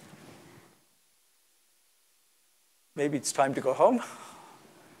 Maybe it's time to go home.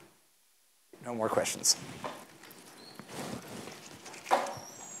 No more questions.